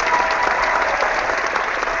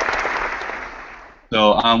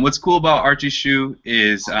 So what's cool about Archie's shoe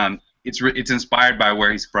is it's inspired by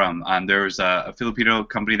where he's from. There was a Filipino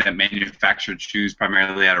company that manufactured shoes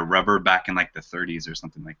primarily out of rubber back in like the 30s or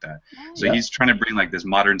something like that. So he's trying to bring like this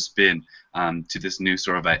modern spin to this new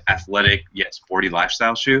sort of athletic yet sporty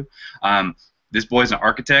lifestyle shoe. This boy's an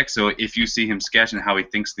architect, so if you see him sketch and how he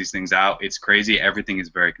thinks these things out, it's crazy. Everything is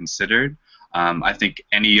very considered. I think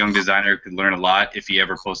any young designer could learn a lot if he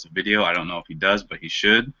ever posts a video. I don't know if he does, but he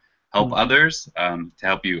should help others to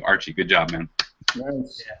help you. Archie, good job, man.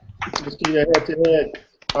 Nice. Let's do that head to head.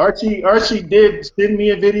 Archie did send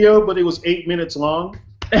me a video, but it was 8 minutes long.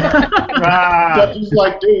 So he's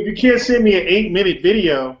like, dude, you can't send me an 8-minute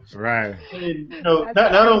video. Right. And,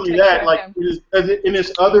 not only that, like in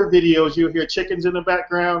his other videos, you'll hear chickens in the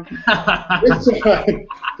background.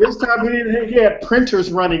 This time he had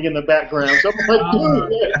printers running in the background. So I'm like,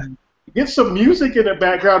 dude, get some music in the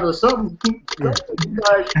background or something.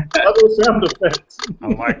 Like other sound effects. I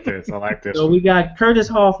like this. So we got Curtis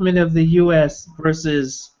Hoffman of the U.S.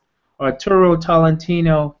 versus Arturo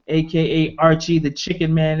Tolentino, a.k.a. Archie the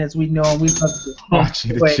Chicken Man, as we know him.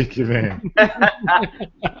 Archie the Chicken Man.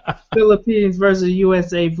 Philippines versus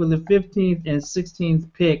USA for the 15th and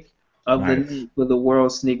 16th pick of the night for the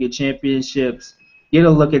World Sneaker Championships. Get a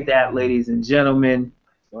look at that, ladies and gentlemen.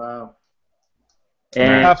 Wow.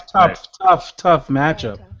 And Tough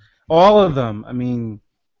matchup. All of them. I mean,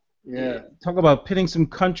 yeah. Talk about pitting some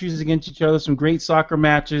countries against each other, some great soccer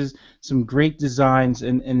matches, some great designs,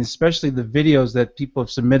 and especially the videos that people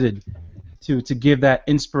have submitted to give that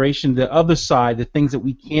inspiration to the other side, the things that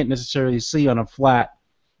we can't necessarily see on a flat,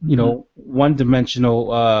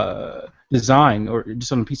 one-dimensional design or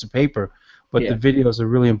just on a piece of paper. But the videos are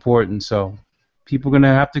really important. So people are going to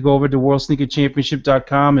have to go over to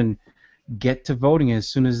worldsneakerchampionship.com and get to voting as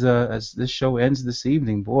soon as this show ends this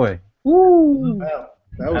evening. Boy. Woo! Wow.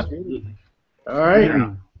 That was good. All right.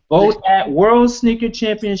 Yeah. Vote at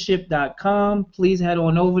worldsneakerchampionship.com. Please head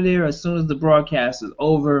on over there as soon as the broadcast is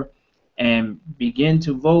over and begin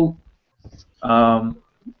to vote.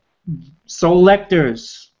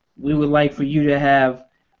 Selectors, we would like for you to have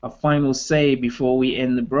a final say before we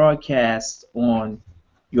end the broadcast on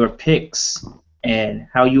your picks and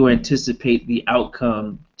how you anticipate the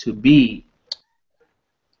outcome to be.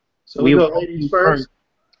 So we go ladies first.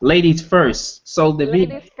 Ladies first. So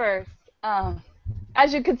ladies first.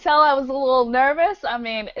 As you could tell, I was a little nervous. I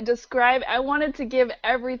mean, I wanted to give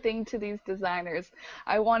everything to these designers.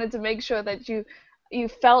 I wanted to make sure that you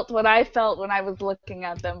felt what I felt when I was looking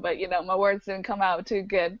at them, but my words didn't come out too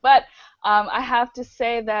good. But I have to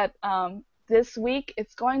say that this week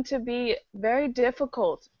it's going to be very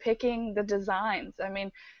difficult picking the designs. I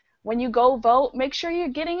mean, when you go vote, make sure you're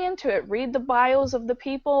getting into it. Read the bios of the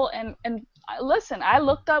people and listen, I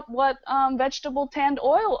looked up what vegetable tanned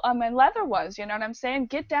oil and leather was. You know what I'm saying?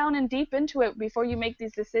 Get down and deep into it before you make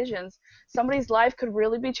these decisions. Somebody's life could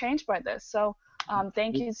really be changed by this. So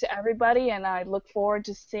thank you to everybody, and I look forward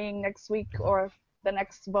to seeing next week or the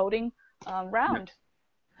next voting round.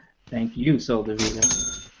 Thank you, Sol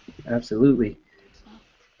Davida. Absolutely.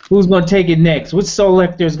 Who's going to take it next? Which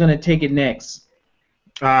selector is going to take it next?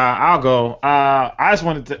 I'll go. I just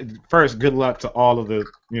wanted to first good luck to all of the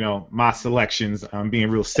my selections. I'm being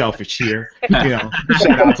real selfish here. Shout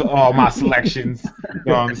out to all my selections. You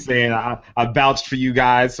know what I'm saying? I vouched for you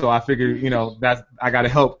guys, so I figured that's I got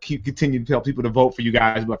to continue to tell people to vote for you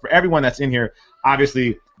guys. But for everyone that's in here,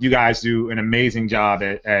 obviously you guys do an amazing job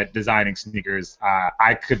at designing sneakers.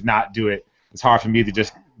 I could not do it. It's hard for me to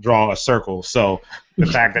just draw a circle. So the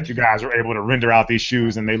fact that you guys were able to render out these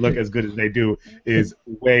shoes and they look as good as they do is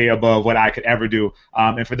way above what I could ever do.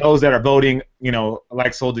 And for those that are voting,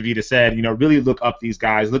 like Sol DeVita said, really look up these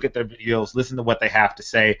guys, look at their videos, listen to what they have to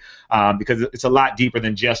say, because it's a lot deeper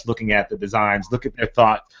than just looking at the designs. Look at their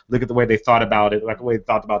thought, look at the way they thought about it, like the way they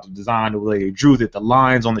thought about the design, the way they drew it, the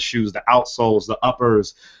lines on the shoes, the outsoles, the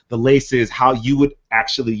uppers, the laces, how you would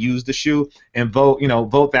actually use the shoe, and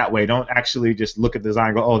vote that way. Don't actually just look at the design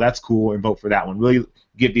and go, oh, that's cool, and vote for that one. Really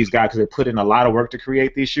give these guys, because they put in a lot of work to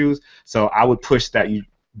create these shoes. So I would push that you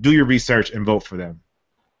do your research and vote for them.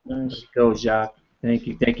 Nice. Go, Jacques. Thank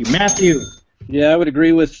you. Matthew. Yeah, I would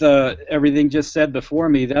agree with everything just said before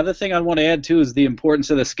me. The other thing I want to add, too, is the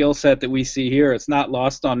importance of the skill set that we see here. It's not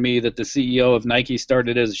lost on me that the CEO of Nike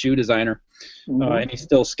started as a shoe designer, and he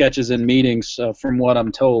still sketches in meetings, from what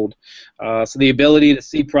I'm told. So the ability to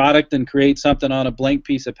see product and create something on a blank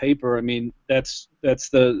piece of paper, I mean, that's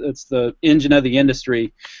the engine of the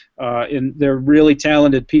industry. And they're really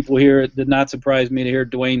talented people here. It did not surprise me to hear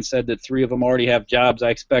Dwayne said that 3 of them already have jobs.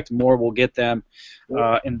 I expect more will get them.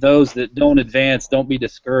 And those that don't advance, don't be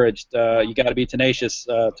discouraged. You got to be tenacious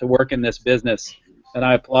to work in this business. And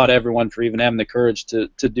I applaud everyone for even having the courage to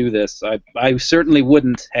do this. I certainly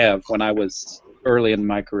wouldn't have when I was early in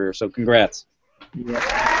my career. So congrats. Yeah.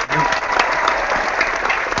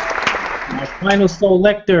 My final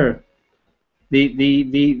selector,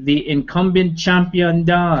 the incumbent champion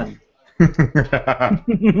Don.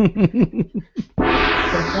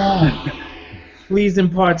 Please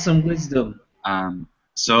impart some wisdom.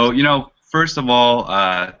 So, first of all,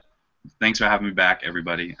 thanks for having me back,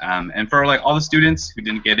 everybody. And for all the students who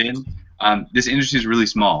didn't get in, this industry is really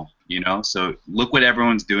small, So look what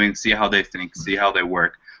everyone's doing, see how they think, see how they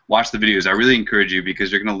work. Watch the videos. I really encourage you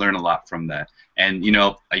because you're going to learn a lot from that. And,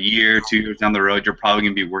 a year, 2 years down the road, you're probably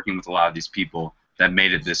going to be working with a lot of these people that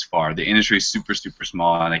made it this far. The industry is super, super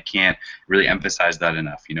small, and I can't really emphasize that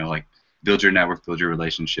enough. Build your network, build your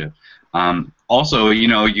relationship. Also,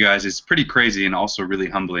 you guys, it's pretty crazy and also really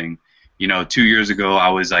humbling. 2 years ago, I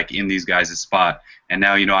was in these guys' spot, and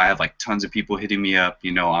now, I have tons of people hitting me up,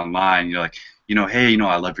 online. Hey,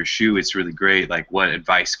 I love your shoe. It's really great. What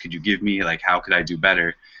advice could you give me? How could I do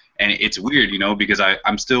better? And it's weird, because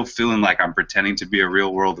I'm still feeling like I'm pretending to be a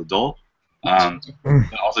real world adult. But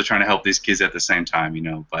also trying to help these kids at the same time,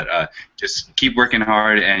 But just keep working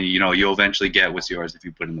hard, and you'll eventually get what's yours if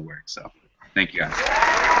you put in the work. So, thank you guys.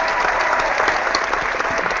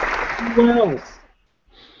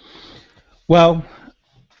 Well,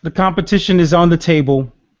 the competition is on the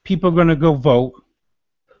table. People are going to go vote.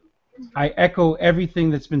 I echo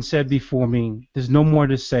everything that's been said before me. There's no more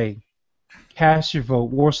to say. Cast your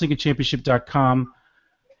vote. WorldSneakerChampionship.com.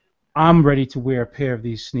 I'm ready to wear a pair of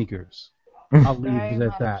these sneakers. I'll leave it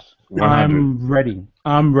at that. 100.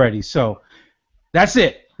 I'm ready. So that's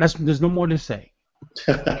it. There's no more to say.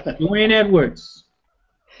 Dwayne Edwards.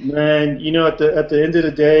 Man, at the end of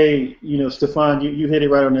the day, Stefan, you hit it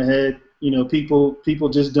right on the head. People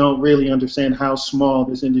just don't really understand how small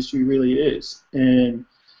this industry really is. And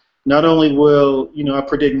not only will, I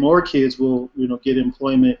predict more kids will, get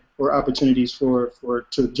employment or opportunities to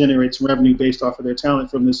generate some revenue based off of their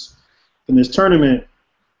talent from this tournament.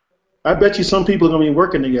 I bet you some people are going to be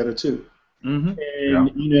working together too. And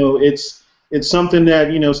it's something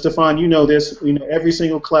that Stefan, this. Every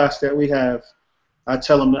single class that we have, I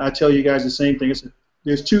tell you guys the same thing.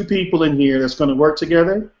 There's 2 people in here that's going to work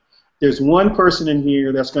together. There's 1 person in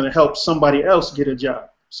here that's going to help somebody else get a job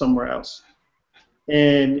somewhere else.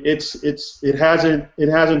 And it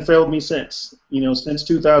hasn't failed me since. Since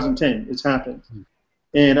 2010, it's happened.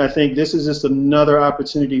 And I think this is just another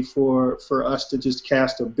opportunity for us to just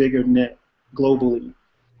cast a bigger net globally,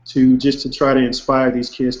 to try to inspire these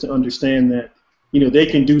kids to understand that they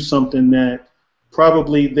can do something that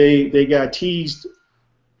probably they got teased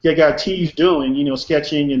doing,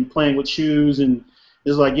 sketching and playing with shoes, and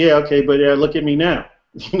it's like, yeah, okay, but look at me now,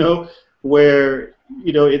 where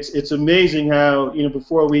it's amazing how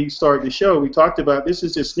before we started the show we talked about this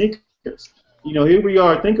is just sneakers. Here we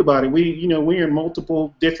are. Think about it. We're in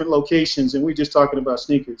multiple different locations, and we're just talking about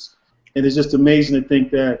sneakers. And it's just amazing to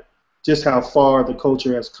think that just how far the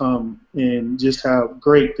culture has come, and just how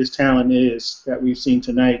great this talent is that we've seen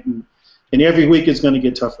tonight. And every week it's going to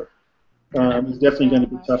get tougher. It's definitely going to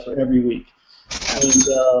be tougher every week.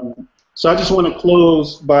 And so I just want to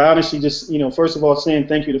close by honestly just, first of all saying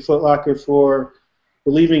thank you to Foot Locker for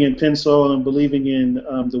believing in PENSOLE and believing in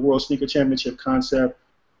the World Sneaker Championship concept.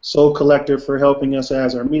 Soul Collector for helping us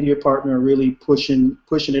as our media partner, really pushing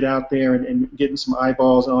it out there and getting some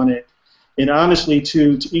eyeballs on it. And honestly,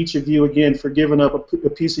 to each of you again for giving up a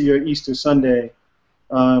piece of your Easter Sunday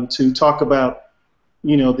to talk about,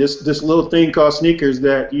 this little thing called sneakers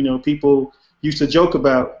that people used to joke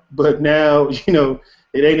about, but now it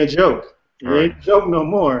ain't a joke. It ain't a joke no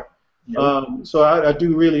more. Nope. So I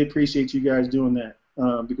do really appreciate you guys doing that.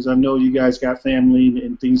 Because I know you guys got family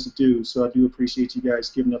and things to do, so I do appreciate you guys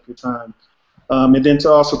giving up your time. And then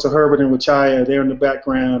also to Herbert and Wachaya, they're in the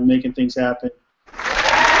background making things happen.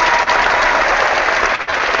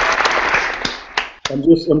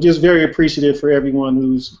 I'm just very appreciative for everyone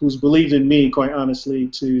who's believed in me, quite honestly,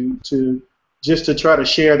 to try to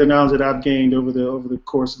share the knowledge that I've gained over the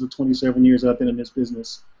course of the 27 years I've been in this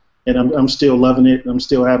business, and I'm still loving it. I'm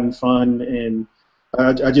still having fun, and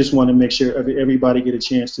I just want to make sure everybody get a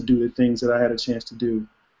chance to do the things that I had a chance to do,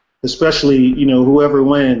 especially whoever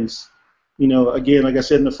wins. Again, like I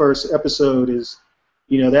said in the first episode, is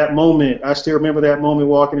that moment. I still remember that moment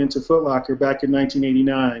walking into Foot Locker back in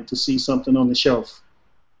 1989 to see something on the shelf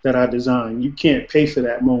that I designed. You can't pay for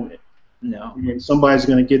that moment. No. And somebody's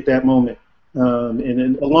going to get that moment, and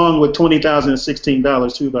then, along with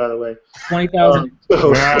 $20,016 too, by the way.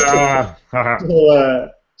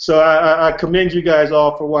 $20,000. So I commend you guys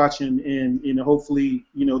all for watching, and hopefully,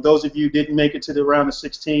 those of you who didn't make it to the round of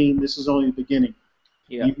 16, this is only the beginning.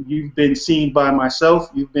 Yeah. You've been seen by myself.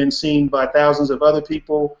 You've been seen by thousands of other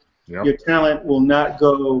people. Yep. Your talent will not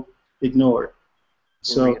go ignored.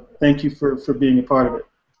 So thank you for being a part of it.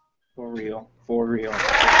 For real. For real.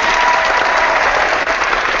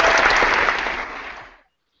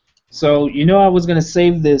 So, I was going to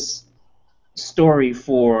save this story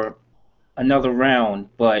for another round,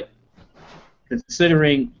 but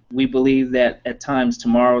considering we believe that at times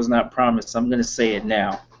tomorrow is not promised, I'm going to say it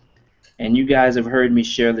now. And you guys have heard me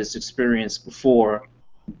share this experience before,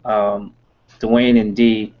 Dwayne and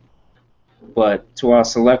Dee, but to our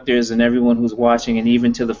selectors and everyone who's watching, and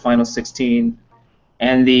even to the Final 16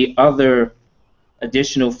 and the other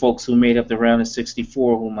additional folks who made up the round of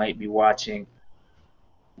 64 who might be watching,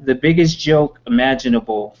 the biggest joke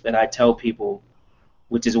imaginable that I tell people,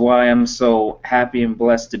 which is why I'm so happy and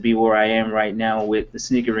blessed to be where I am right now with the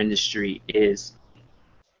sneaker industry, is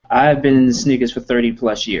I've been in the sneakers for 30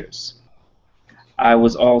 plus years. I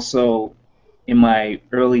was also, in my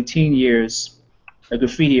early teen years, a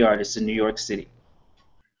graffiti artist in New York City.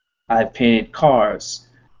 I've painted cars,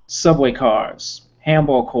 subway cars,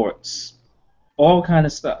 handball courts, all kind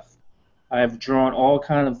of stuff. I've drawn all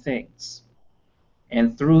kind of things.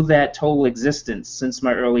 And through that total existence, since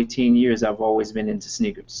my early teen years, I've always been into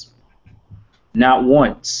sneakers. Not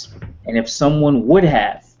once. And if someone would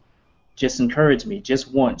have just encouraged me,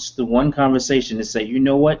 just once, through one conversation to say, you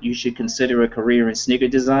know what, you should consider a career in sneaker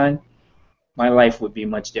design, my life would be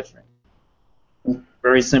much different.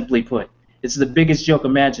 Very simply put. It's the biggest joke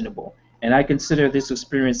imaginable. And I consider this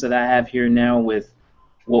experience that I have here now with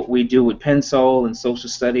what we do with PENSOLE and social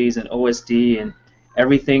studies and OSD and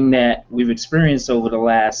everything that we've experienced over the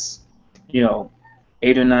last,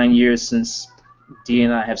 8 or 9 years since Dee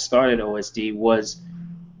and I have started OSD, was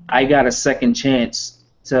I got a second chance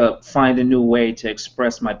to find a new way to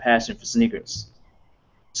express my passion for sneakers.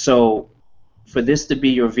 So for this to be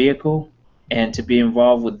your vehicle and to be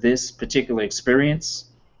involved with this particular experience,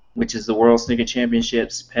 which is the World Sneaker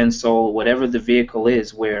Championships, PENSOLE, whatever the vehicle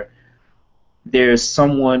is, where there's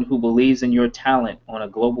someone who believes in your talent on a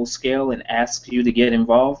global scale and asks you to get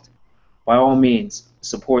involved, by all means,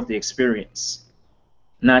 support the experience.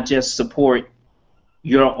 Not just support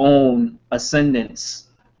your own ascendance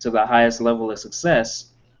to the highest level of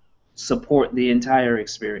success, support the entire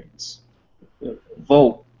experience.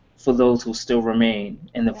 Vote for those who still remain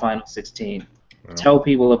in the Final 16. Tell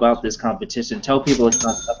people about this competition. Tell people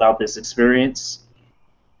about this experience.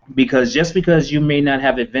 Because just because you may not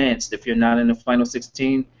have advanced if you're not in the Final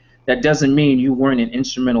 16, that doesn't mean you weren't an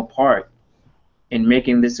instrumental part in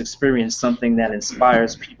making this experience something that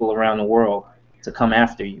inspires people around the world to come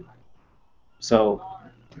after you. So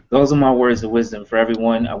those are my words of wisdom for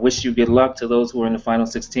everyone. I wish you good luck to those who are in the Final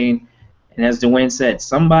 16. And as Dwayne said,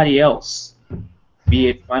 somebody else, be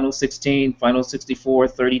it Final 16, Final 64,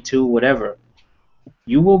 32, whatever,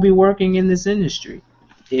 you will be working in this industry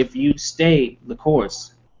if you stay the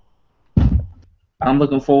course. I'm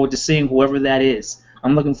looking forward to seeing whoever that is.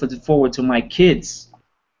 I'm looking forward to my kids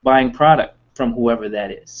buying product from whoever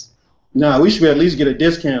that is. Nah, we should at least get a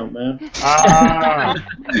discount, man. Let's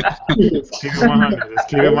keep it 100. Let's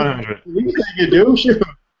keep it 100. We think you do, shoot.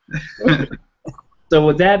 So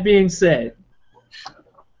with that being said,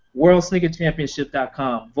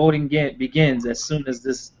 WorldSneakerChampionship.com. Voting begins as soon as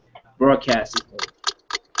this broadcast is over.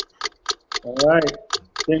 All right.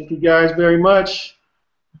 Thank you guys very much.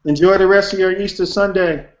 Enjoy the rest of your Easter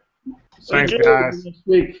Sunday. Thanks, guys. Next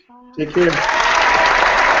week. Take care.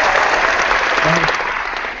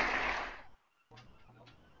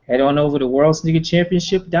 Head on over to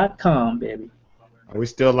WorldSneakerChampionship.com, baby. Are we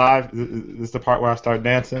still live? Is this the part where I start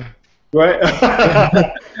dancing? Right.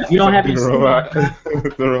 You don't have to the robot.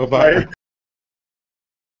 The robot. Right.